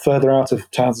push further out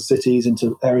of towns and cities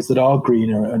into areas that are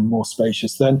greener and more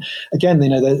spacious, then again,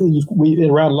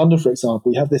 around London, for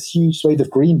example, we have this huge swathe of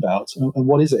green belt. And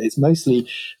what is it? It's mostly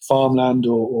farmland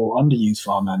or underused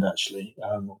farmland, actually,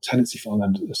 or tenancy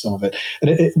farmland, some of it.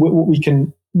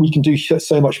 And we can do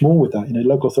so much more with that.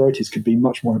 Local authorities could be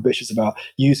much more ambitious about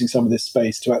using some of this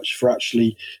space to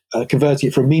actually converting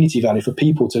it for amenity value for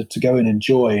people to go and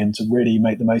enjoy and to really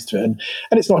make the most of it. And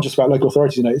it's not just about local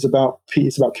authorities. It's about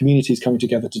communities coming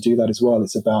together to do that as well.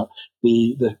 It's about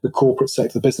the corporate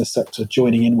sector, the business sector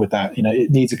joining in with that.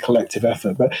 It needs a collective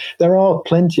effort. But there are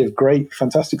plenty of great,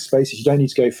 fantastic spaces. You don't need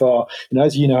to go far.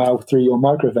 As you know, through your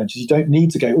micro ventures, you don't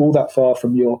need to go all that far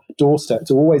from your doorstep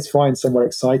to always find somewhere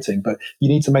exciting. But you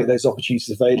need to make those opportunities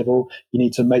available. You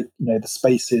need to make the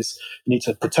spaces. You need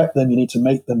to protect them. You need to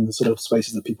make them the sort of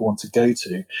spaces that people want to go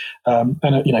to.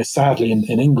 And sadly, in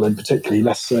England, particularly,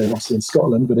 less so obviously in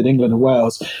Scotland, but in England and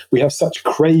Wales, we have such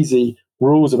crazy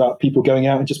rules about people going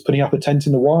out and just putting up a tent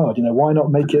in the wild. Why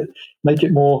not make it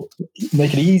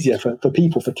easier for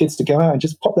people, for kids to go out and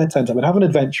just pop their tent up and have an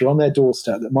adventure on their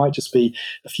doorstep that might just be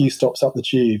a few stops up the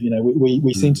tube.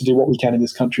 We seem to do what we can in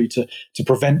this country to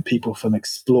prevent people from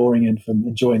exploring and from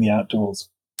enjoying the outdoors.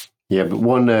 Yeah, but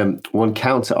one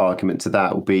counter argument to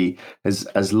that will be as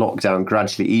lockdown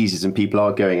gradually eases and people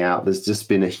are going out, there's just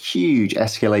been a huge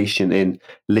escalation in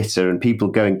litter and people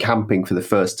going camping for the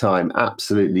first time,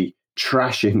 absolutely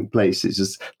trashing places,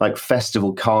 just like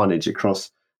festival carnage across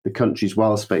the country's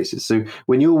wild spaces. So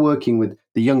when you're working with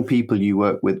the young people you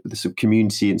work with the sort of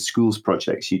community and schools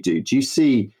projects you do you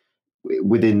see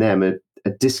within them a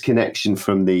disconnection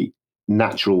from the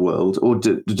natural world, or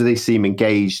do they seem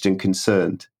engaged and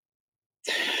concerned?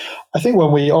 I think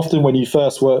when you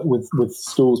first work with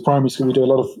schools, primary school, we do a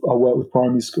lot of our work with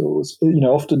primary schools.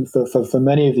 Often for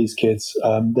many of these kids,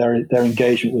 their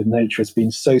engagement with nature has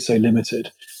been so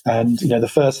limited, and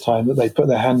the first time that they put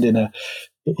their hand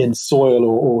in soil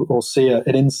or see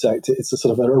an insect, it's a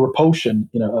sort of a repulsion,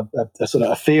 a sort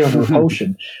of a fear and a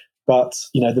repulsion. But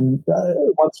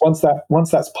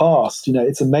once that's passed,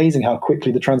 it's amazing how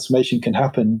quickly the transformation can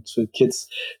happen for kids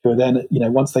who are then,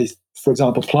 once they, for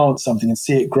example, plant something and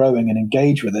see it growing and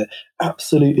engage with it,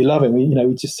 absolutely love it.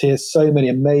 We just hear so many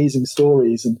amazing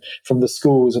stories and from the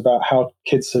schools about how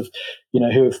kids have,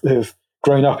 who have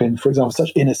grown up in, for example,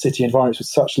 such inner city environments with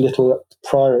such little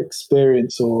prior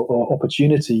experience or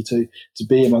opportunity to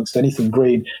be amongst anything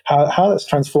green, how that's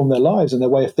transformed their lives and their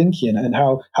way of thinking, and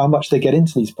how much they get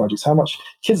into these projects, how much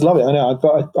kids love it. I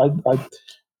know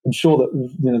I'm sure that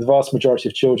the vast majority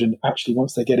of children actually,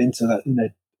 once they get into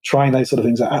that, trying those sort of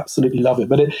things, I absolutely love it.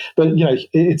 But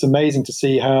it's amazing to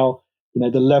see how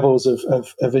the levels of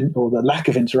or the lack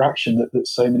of interaction that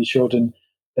so many children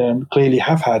clearly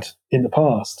have had in the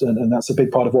past, and that's a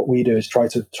big part of what we do, is try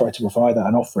to provide that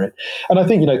and offer it. And I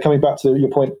think coming back to your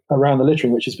point around the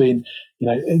littering, which has been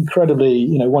incredibly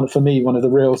one of the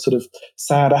real sort of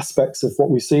sad aspects of what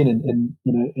we've seen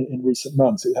in recent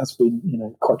months. It has been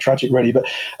quite tragic, really.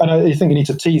 And I think you need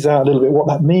to tease out a little bit what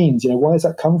that means. Why does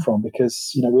that come from?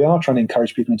 Because we are trying to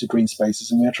encourage people into green spaces,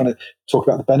 and we are trying to talk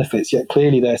about the benefits. Yet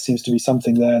clearly there seems to be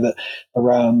something there that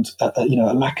around a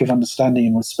lack of understanding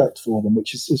and respect for them,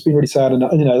 which has been really sad. And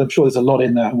I'm sure there's a lot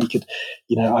in that, and we could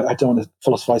I don't want to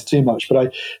philosophize too much,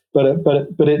 but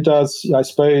it does, I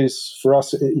suppose, for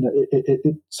us,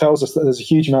 it tells us that there's a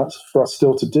huge amount for us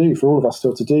still to do, for all of us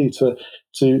still to do,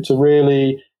 to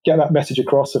really get that message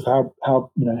across of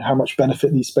how much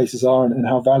benefit these spaces are, and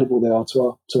how valuable they are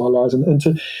to our lives,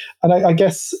 and I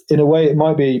guess in a way it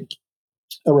might be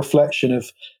a reflection of,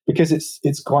 because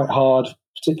it's quite hard,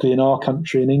 particularly in our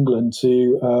country, in England,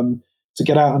 to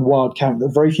get out and wild camp.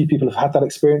 That very few people have had that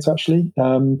experience, actually.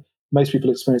 Most people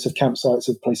experience of campsites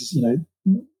of places,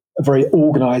 very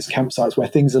organised campsites where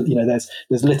things are,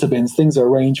 there's litter bins, things are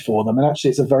arranged for them, and actually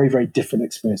it's a very, very different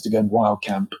experience to go and wild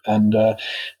camp. And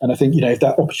I think if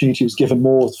that opportunity was given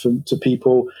more to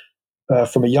people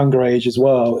from a younger age as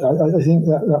well, I think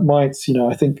that might,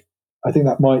 I think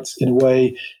that might in a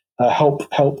way help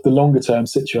the longer term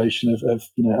situation of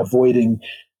avoiding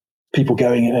people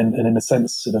going and in a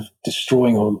sense sort of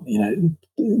destroying or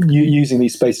using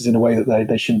these spaces in a way that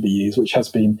they shouldn't be used, which has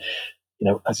been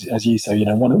as you say,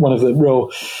 one of the real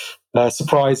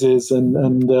surprises and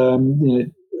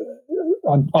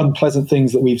unpleasant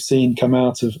things that we've seen come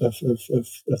out of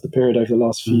the period over the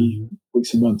last few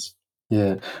weeks and months.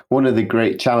 Yeah, one of the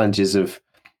great challenges of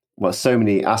so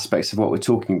many aspects of what we're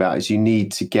talking about is you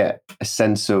need to get a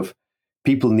sense of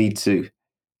people need to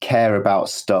care about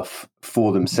stuff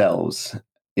for themselves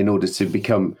in order to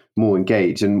become more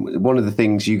engaged. And one of the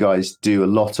things you guys do a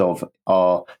lot of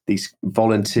are these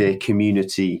volunteer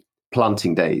community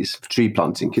planting days for tree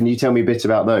planting. Can you tell me a bit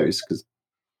about those?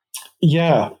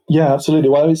 Yeah, absolutely.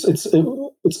 Well,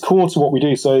 it's core to what we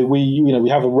do. So we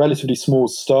have a relatively small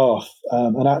staff,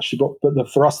 and actually, but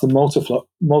for us, the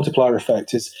multiplier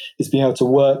effect is being able to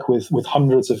work with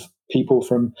hundreds of people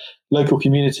from local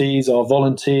communities, our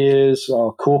volunteers,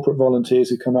 our corporate volunteers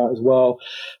who come out as well,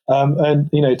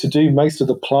 and to do most of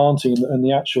the planting and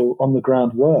the actual on the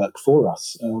ground work for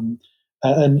us. And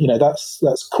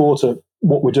that's core to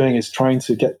what we're doing, is trying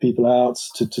to get people out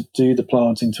to do the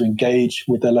planting, to engage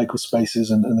with their local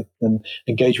spaces and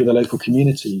engage with their local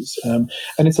communities. And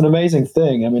it's an amazing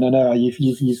thing. I mean, I know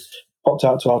you've popped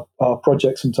out to our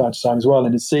projects from time to time as well,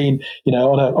 and it's seen,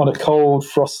 on a cold,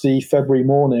 frosty February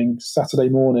morning, Saturday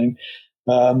morning,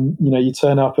 you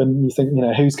turn up and you think,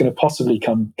 who's going to possibly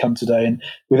come today? And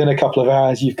within a couple of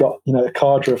hours, you've got, a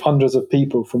cadre of hundreds of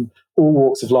people from all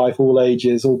walks of life, all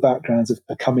ages, all backgrounds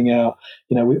are coming out,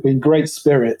 in great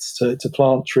spirits to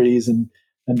plant trees and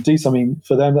do something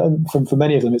for them. And for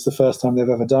many of them, it's the first time they've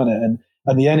ever done it.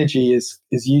 And the energy is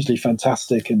usually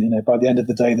fantastic. And, by the end of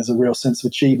the day, there's a real sense of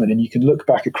achievement. And you can look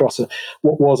back across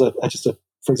what was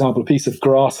for example, a piece of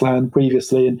grassland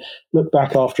previously, and look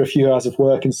back after a few hours of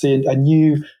work and see a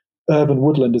new urban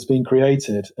woodland has been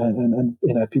created, and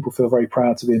people feel very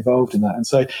proud to be involved in that. And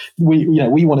so we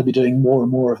want to be doing more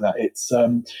and more of that. It's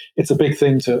a big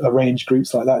thing to arrange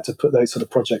groups like that, to put those sort of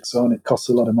projects on. It costs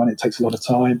a lot of money, it takes a lot of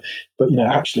time, but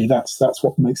actually that's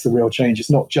what makes the real change. It's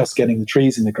not just getting the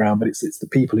trees in the ground, but it's the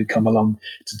people who come along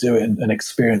to do it and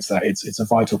experience that. It's a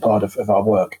vital part of our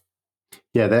work.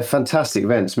 Yeah, they're fantastic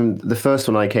events. I mean, the first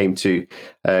one I came to,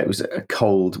 it was a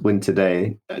cold winter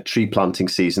day, tree planting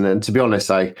season. And to be honest,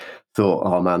 I thought,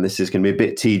 oh man, this is going to be a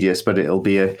bit tedious, but it'll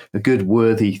be a good,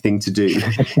 worthy thing to do.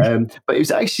 But it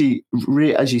was actually,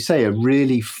 as you say, a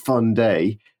really fun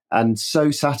day, and so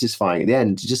satisfying at the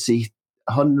end to just see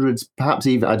hundreds, perhaps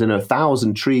even,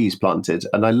 1,000 trees planted.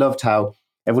 And I loved how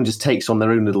everyone just takes on their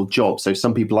own little job. So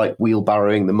some people like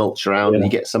wheelbarrowing the mulch around, and you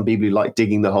get some people who like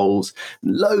digging the holes,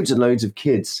 loads and loads of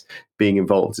kids being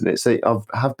involved in it. So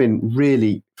have been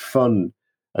really fun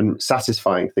and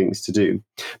satisfying things to do.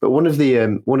 But one of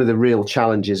the real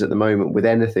challenges at the moment with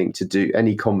anything to do,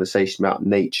 any conversation about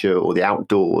nature or the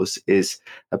outdoors, is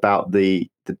about the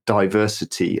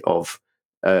diversity of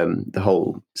the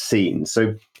whole scene.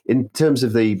 So in terms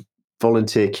of the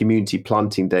volunteer community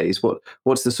planting days,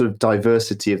 what's the sort of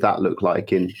diversity of that look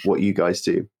like in what you guys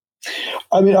do?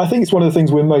 I mean, I think it's one of the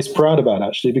things we're most proud about,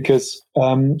 actually, because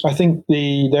I think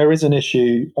there is an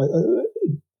issue.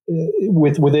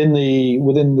 within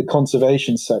the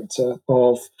conservation sector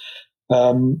of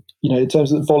in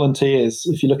terms of volunteers.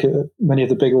 If you look at many of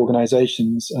the big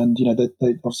organisations, and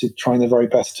they obviously trying their very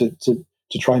best to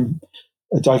try and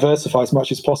diversify as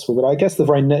much as possible. But I guess the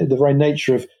very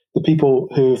nature of the people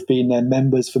who have been their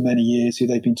members for many years, who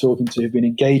they've been talking to, have been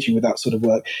engaging with that sort of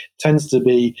work, tends to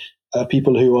be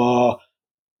people who are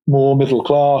more middle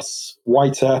class,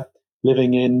 whiter,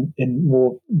 living in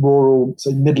more rural,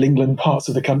 say Middle England parts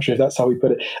of the country, if that's how we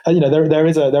put it. And there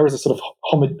is a sort of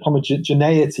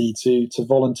homogeneity to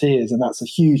volunteers, and that's a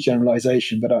huge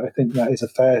generalisation. But I think that is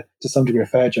to some degree, a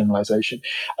fair generalisation.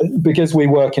 Because we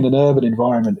work in an urban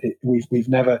environment, we've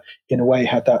never, in a way,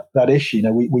 had that issue.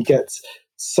 We get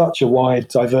such a wide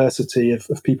diversity of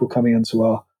people coming into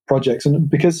our projects, and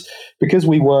because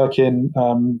we work in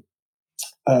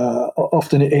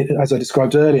often, as I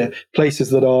described earlier, places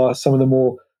that are some of the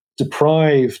more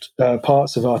deprived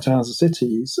parts of our towns and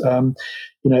cities.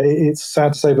 It's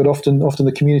sad to say, but often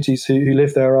the communities who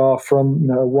live there are from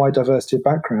a wide diversity of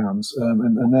backgrounds,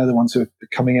 and they're the ones who are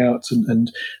coming out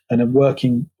and are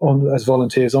working on as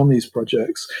volunteers on these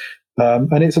projects.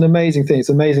 And it's an amazing thing. It's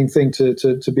an amazing thing to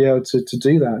be able to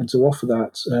do that and to offer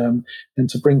that, and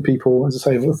to bring people, as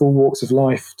I say, of all walks of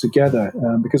life together.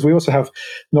 Because we also have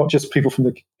not just people from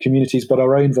the communities, but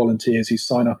our own volunteers who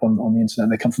sign up on the internet.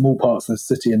 They come from all parts of the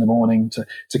city in the morning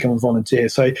to come and volunteer.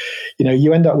 So,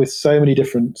 you end up with so many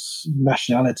different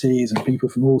nationalities and people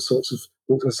from all sorts of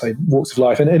walks of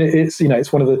life, and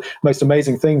it's one of the most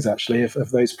amazing things actually of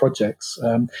those projects,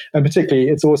 and particularly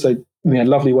it's also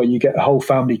lovely where you get a whole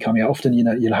family coming out. Often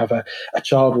you'll have a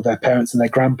child with their parents and their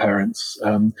grandparents,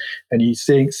 and you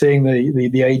seeing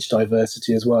the age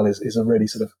diversity as well is a really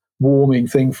sort of warming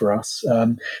thing for us,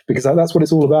 because that's what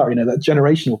it's all about. That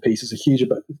generational piece is a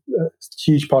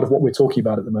huge part of what we're talking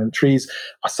about at the moment. Trees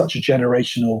are such a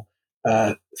generational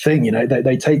thing.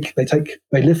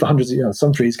 They live for hundreds of years.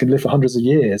 Some trees can live for hundreds of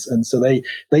years, and so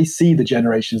they see the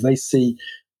generations.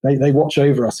 They watch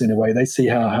over us in a way. They see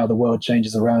how the world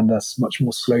changes around us much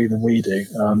more slowly than we do.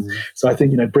 So I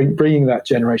think bringing that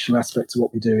generational aspect to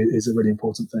what we do is a really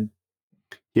important thing.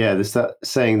 Yeah, there's that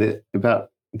saying that about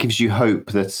gives you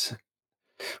hope that.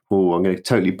 Oh, I'm going to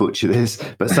totally butcher this,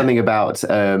 but something about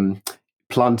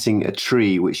planting a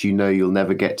tree which you'll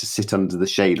never get to sit under the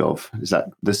shade of. Is that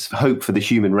there's hope for the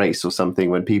human race or something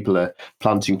when people are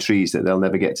planting trees that they'll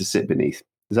never get to sit beneath?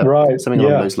 Is that right? Something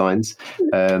along those lines?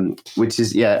 Which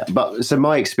is, yeah. But so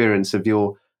my experience of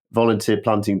your volunteer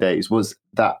planting days was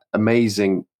that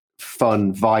amazing,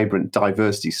 fun, vibrant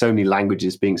diversity, so many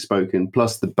languages being spoken,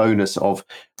 plus the bonus of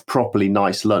properly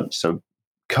nice lunch. So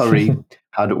curry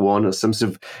had at one, or some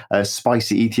sort of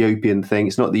spicy Ethiopian thing.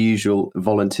 It's not the usual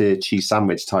volunteer cheese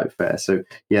sandwich type fare. So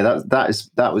yeah,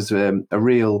 that was a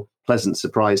real pleasant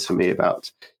surprise for me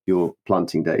about your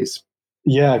planting days.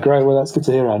 Yeah, great. Well, that's good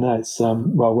to hear. I know it's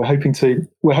we're hoping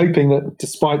that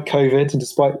despite COVID and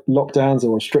despite lockdowns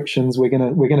or restrictions, we're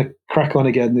gonna crack on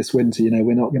again this winter.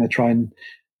 We're not going to try and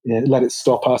let it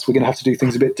stop us. We're going to have to do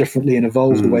things a bit differently and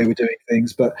evolve the way we're doing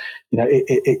things. But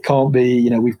it can't be.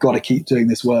 We've got to keep doing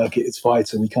this work. It's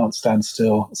vital. We can't stand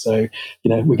still. So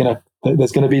there's going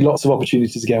to be lots of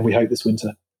opportunities again. We hope this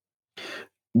winter.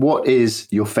 What is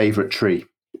your favourite tree?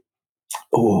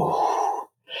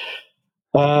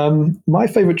 My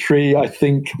favorite tree, I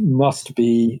think, must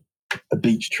be a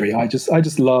beech tree. I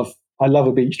love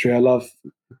a beech tree. I love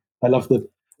the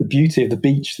beauty of the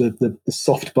beech, the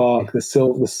soft bark, the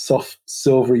soft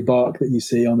silvery bark that you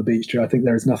see on the beech tree. I think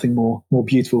there is nothing more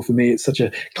beautiful for me. It's such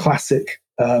a classic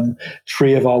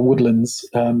tree of our woodlands.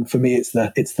 For me, it's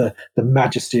the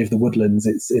majesty of the woodlands.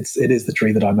 It is the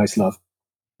tree that I most love.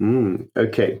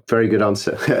 Okay, very good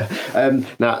answer.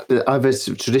 Now, I have a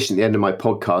tradition at the end of my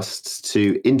podcasts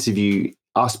to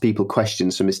ask people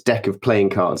questions from this deck of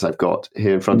playing cards I've got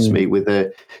here in front of me with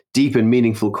deep and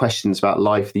meaningful questions about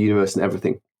life, the universe, and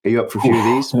everything. Are you up for a few of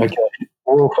these?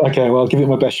 Okay, well, I'll give it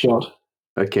my best shot.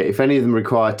 Okay, if any of them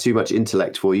require too much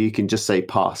intellect for you, you can just say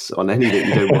pass on any that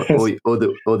you don't want,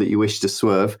 or that you wish to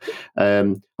swerve.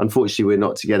 Unfortunately, we're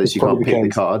not together, so you can't pick the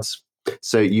cards.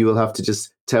 So you will have to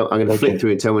just tell. I'm going to flick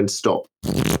through and tell when to stop.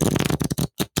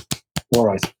 All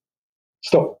right.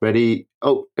 Stop. Ready?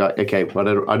 Oh, okay. Well,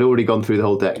 I'd already gone through the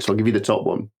whole deck, so I'll give you the top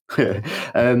one.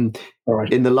 All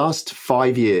right. In the last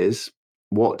 5 years,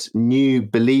 what new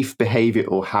belief, behavior,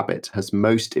 or habit has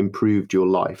most improved your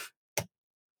life?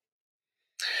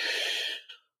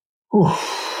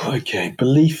 Okay.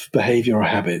 Belief, behavior, or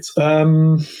habits.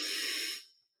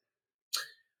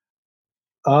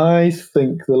 I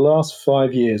think the last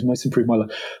 5 years most improved my life.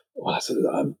 Well,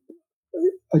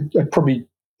 I'd probably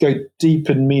go deep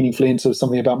and meaningfully into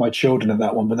something about my children in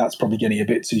that one, but that's probably getting a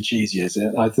bit too cheesy, is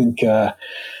it? I tell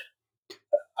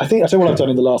you what I've done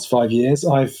in the last 5 years.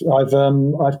 I've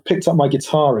picked up my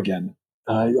guitar again.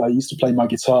 I used to play my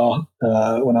guitar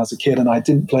when I was a kid, and I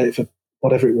didn't play it for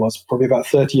whatever it was, probably about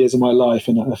 30 years of my life.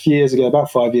 And a few years ago,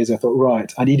 about 5 years, I thought,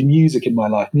 right, I need music in my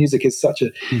life. Music is such a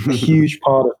huge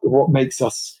part of what makes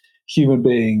us human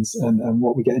beings and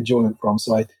what we get enjoyment from.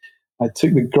 So I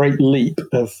took the great leap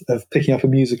of picking up a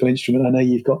musical instrument. I know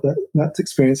you've got that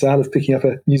experience out of picking up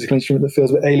a musical instrument that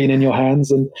feels a bit alien in your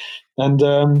hands, and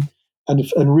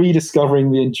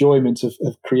rediscovering the enjoyment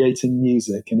of creating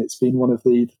music. And it's been one of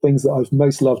the things that I've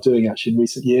most loved doing actually in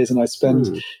recent years. And I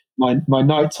spend my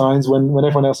night times when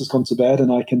everyone else has gone to bed,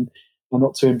 and I'm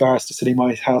not too embarrassed to sit in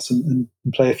my house and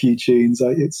play a few tunes.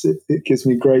 It gives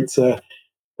me a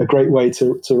great way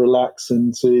to relax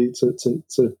and to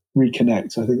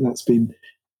reconnect. I think that's been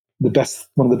one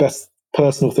of the best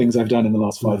personal things I've done in the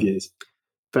last 5 years.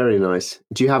 Very nice.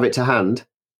 Do you have it to hand?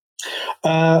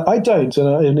 I don't.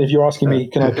 And if you're asking me,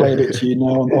 can I play a bit to you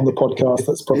now on the podcast?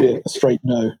 That's probably a straight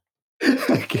no.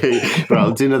 Okay. Right,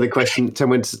 I'll do another question. 10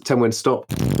 when to stop.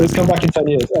 Let's come back in 10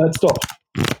 years. Stop.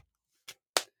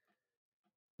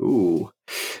 Ooh.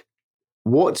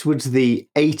 What would the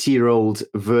 80-year-old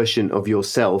version of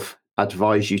yourself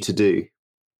advise you to do?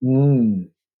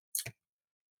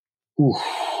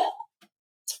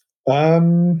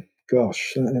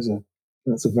 Gosh,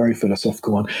 that's a very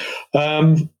philosophical one.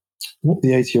 What the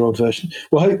 80-year-old version?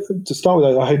 Well, to start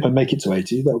with, I hope I make it to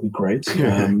 80. That would be great.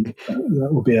 That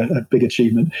would be a big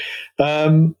achievement.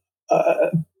 I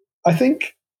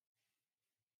think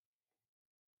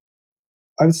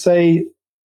I would say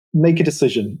make a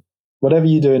decision. Whatever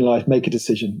you do in life, make a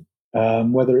decision.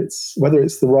 Whether it's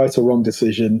the right or wrong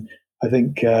decision, I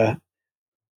think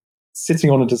sitting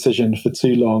on a decision for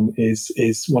too long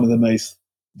is one of the most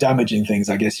damaging things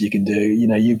I guess you can do.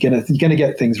 You're gonna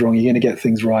get things wrong, you're gonna get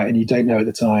things right, and you don't know at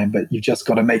the time, but you've just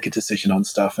got to make a decision on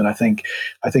stuff. And I think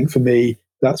for me,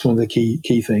 that's one of the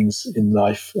key things in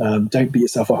life. Don't beat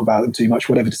yourself up about them too much,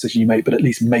 whatever decision you make, but at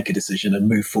least make a decision and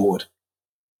move forward.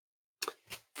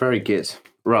 Very good.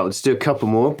 Right, let's do a couple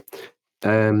more.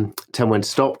 Tell when to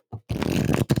stop.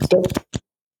 Stop.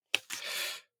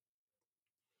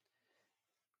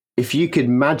 If you could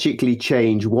magically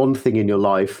change one thing in your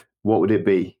life, what would it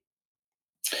be?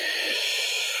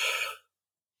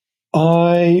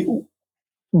 I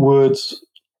would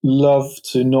love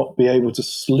to not be able to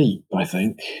sleep, I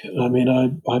think. I mean, I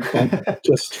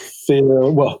just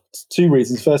feel, well, two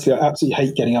reasons. Firstly, I absolutely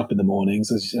hate getting up in the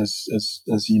mornings, as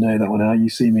you know that one now. You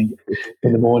see me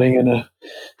in the morning in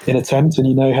a tent, and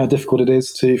you know how difficult it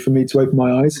is for me to open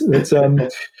my eyes.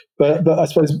 But I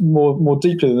suppose more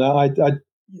deeply than that,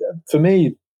 for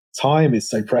me, time is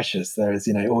so precious. There is,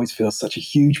 it always feels such a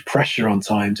huge pressure on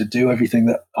time to do everything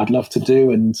that I'd love to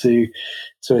do and to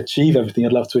achieve everything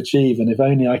I'd love to achieve. And if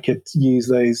only I could use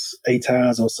those 8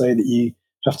 hours or so that you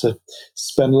have to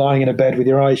spend lying in a bed with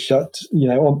your eyes shut,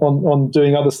 on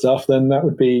doing other stuff, then that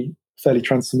would be a fairly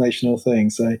transformational thing.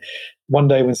 So one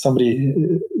day when somebody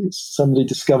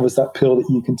discovers that pill that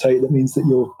you can take that means that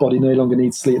your body no longer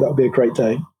needs sleep, that would be a great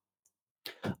day.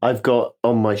 I've got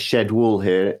on my shed wall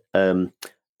here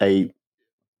a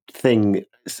thing.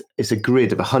 It's a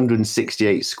grid of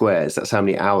 168 squares. That's how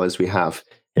many hours we have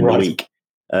in a week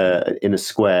in a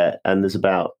square. And there's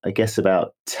about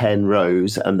 10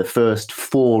 rows. And the first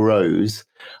 4 rows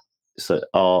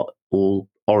are all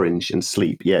orange and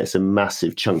sleep. Yeah, it's a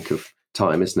massive chunk of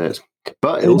time, isn't it?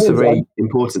 But also very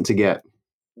important to get.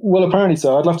 Well, apparently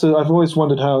so. I've always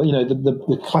wondered how,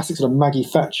 the classic sort of Maggie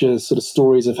Thatcher sort of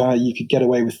stories of how you could get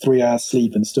away with 3 hours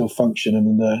sleep and still function.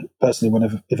 And personally,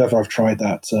 if ever I've tried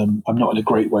that, I'm not in a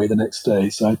great way the next day.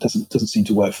 So it doesn't seem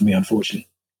to work for me, unfortunately.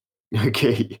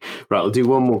 Okay, right. I'll do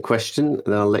one more question, and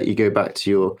then I'll let you go back to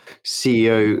your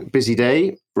CEO busy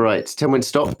day. Right, tell me when to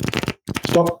stop.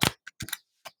 Stop.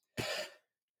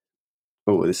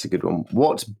 Oh, this is a good one.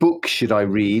 What book should I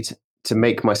read to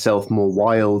make myself more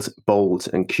wild, bold,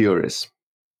 and curious?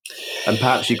 And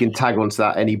perhaps you can tag onto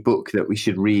that any book that we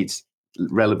should read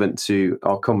relevant to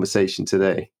our conversation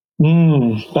today.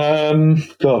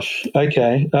 Gosh.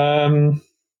 Okay.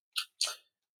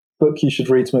 Book you should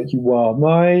read to make you wild.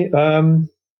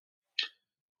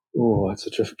 That's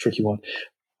a tricky one.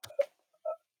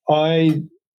 I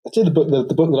did the book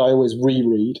that I always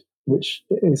reread, which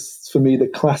is for me the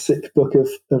classic book of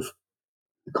a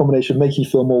combination of making you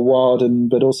feel more wild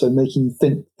but also making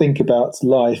you think about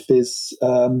life, is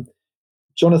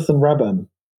Jonathan Raban.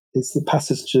 It's the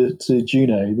Passage to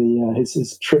Juno,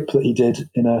 his trip that he did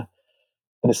in a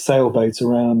sailboat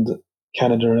around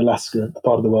Canada and Alaska, a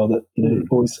part of the world that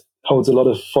always holds a lot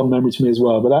of fond memory to me as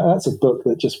well. But that's a book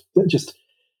that just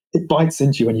it bites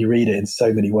into you when you read it in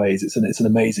so many ways. It's an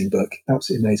amazing book,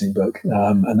 absolutely amazing book.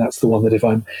 And that's the one that if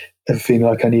I'm ever feeling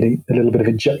like I need a little bit of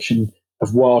injection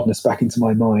of wildness back into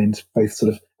my mind, both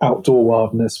sort of outdoor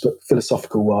wildness but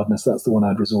philosophical wildness, that's the one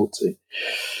I'd resort to.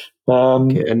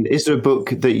 Okay. And is there a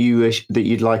book that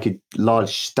you'd like a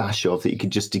large stash of that you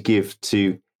could just to give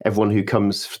to everyone who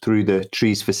comes through the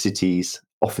Trees for Cities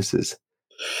offices?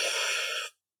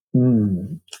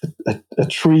 A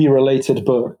tree-related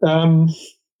book. I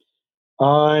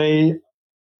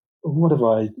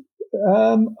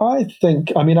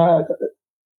think. I mean,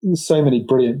 there's so many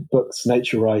brilliant books,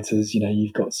 nature writers.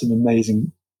 You've got some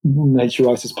amazing nature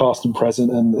writers, past and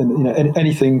present, and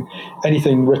anything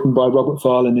written by Rob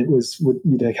Macfarlane,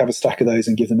 you'd have a stack of those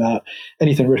and give them out.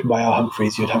 Anything written by Al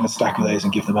Humphreys, you'd have a stack of those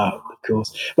and give them out. Of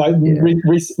course,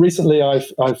 recently, I've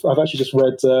actually just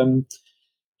read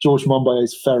George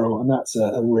Monbiot's Feral, and that's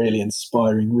a really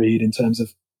inspiring read in terms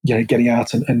of getting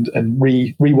out and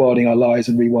rewilding our lives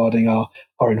and rewilding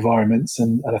our environments.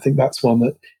 And I think that's one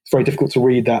that it's very difficult to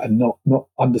read that and not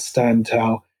understand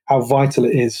how vital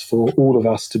it is for all of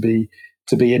us to be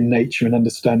in nature and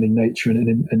understanding nature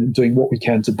and doing what we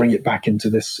can to bring it back into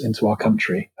our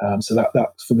country. So that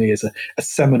for me is a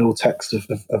seminal text of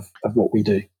what we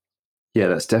do. Yeah,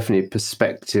 that's definitely a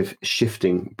perspective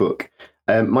shifting book.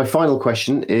 My final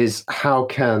question is, how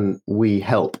can we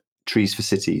help Trees for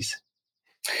Cities?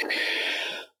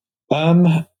 I'm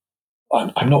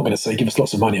not going to say give us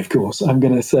lots of money, of course. I'm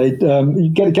going to say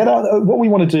get out. What we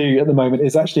want to do at the moment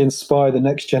is actually inspire the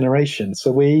next generation.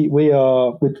 So we're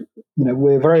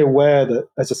very aware that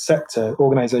as a sector,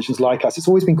 organisations like us, it's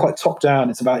always been quite top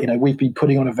down. It's about we've been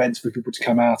putting on events for people to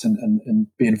come out and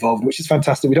be involved, which is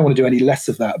fantastic. We don't want to do any less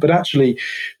of that. But actually,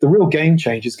 the real game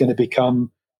change is going to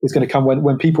come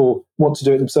when people want to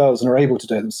do it themselves and are able to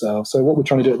do it themselves. So what we're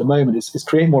trying to do at the moment is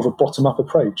create more of a bottom-up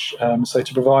approach. So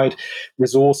to provide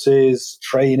resources,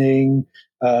 training,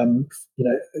 an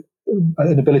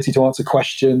ability to answer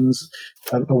questions,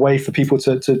 a way for people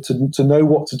to know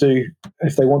what to do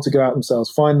if they want to go out themselves,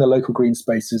 find their local green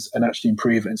spaces and actually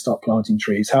improve it and start planting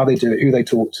trees, how they do it, who they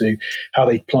talk to, how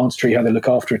they plant a tree, how they look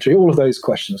after a tree, all of those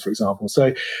questions, for example.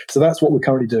 So that's what we're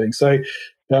currently doing. So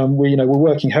we're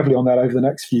working heavily on that over the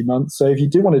next few months. So if you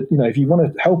do want to, if you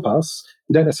want to help us,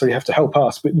 you don't necessarily have to help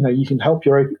us, but you can help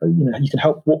you can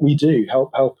help what we do,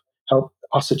 help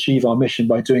us achieve our mission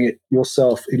by doing it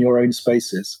yourself in your own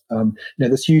spaces.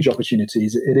 There's huge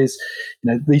opportunities. It is,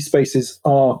 these spaces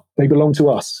they belong to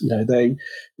us. They're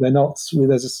not.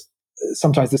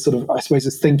 Sometimes this sort of, I suppose,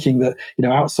 this thinking that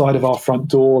outside of our front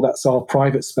door, that's our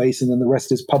private space, and then the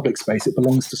rest is public space. It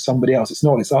belongs to somebody else. It's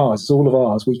not. It's ours. It's all of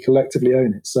ours. We collectively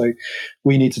own it. So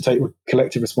we need to take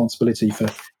collective responsibility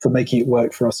for making it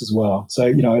work for us as well. So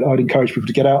I'd encourage people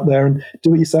to get out there and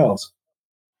do it yourselves.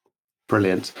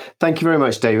 Brilliant. Thank you very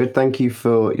much, David. Thank you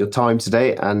for your time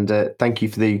today, and thank you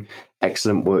for the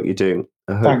excellent work you're doing.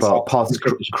 I hope our paths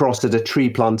cross at a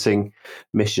tree planting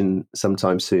mission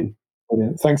sometime soon.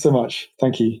 Brilliant. Thanks so much.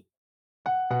 Thank you.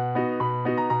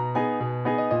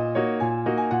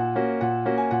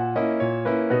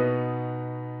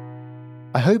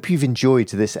 I hope you've enjoyed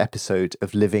this episode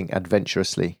of Living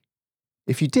Adventurously.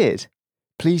 If you did,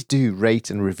 please do rate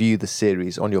and review the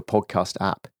series on your podcast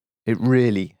app. It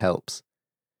really helps.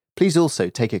 Please also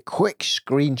take a quick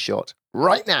screenshot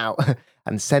right now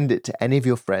and send it to any of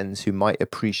your friends who might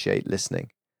appreciate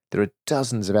listening. There are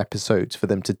dozens of episodes for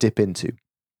them to dip into.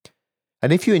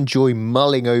 And if you enjoy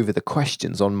mulling over the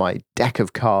questions on my deck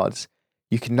of cards,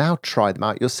 you can now try them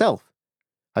out yourself.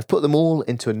 I've put them all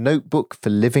into a notebook for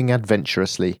living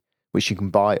adventurously, which you can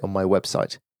buy on my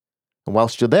website. And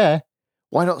whilst you're there,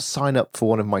 why not sign up for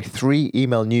one of my 3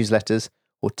 email newsletters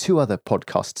or 2 other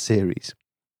podcast series?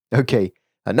 Okay,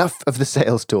 enough of the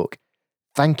sales talk.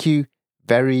 Thank you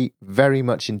very, very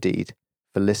much indeed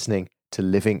for listening to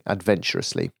Living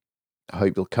Adventurously. I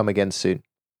hope you'll come again soon.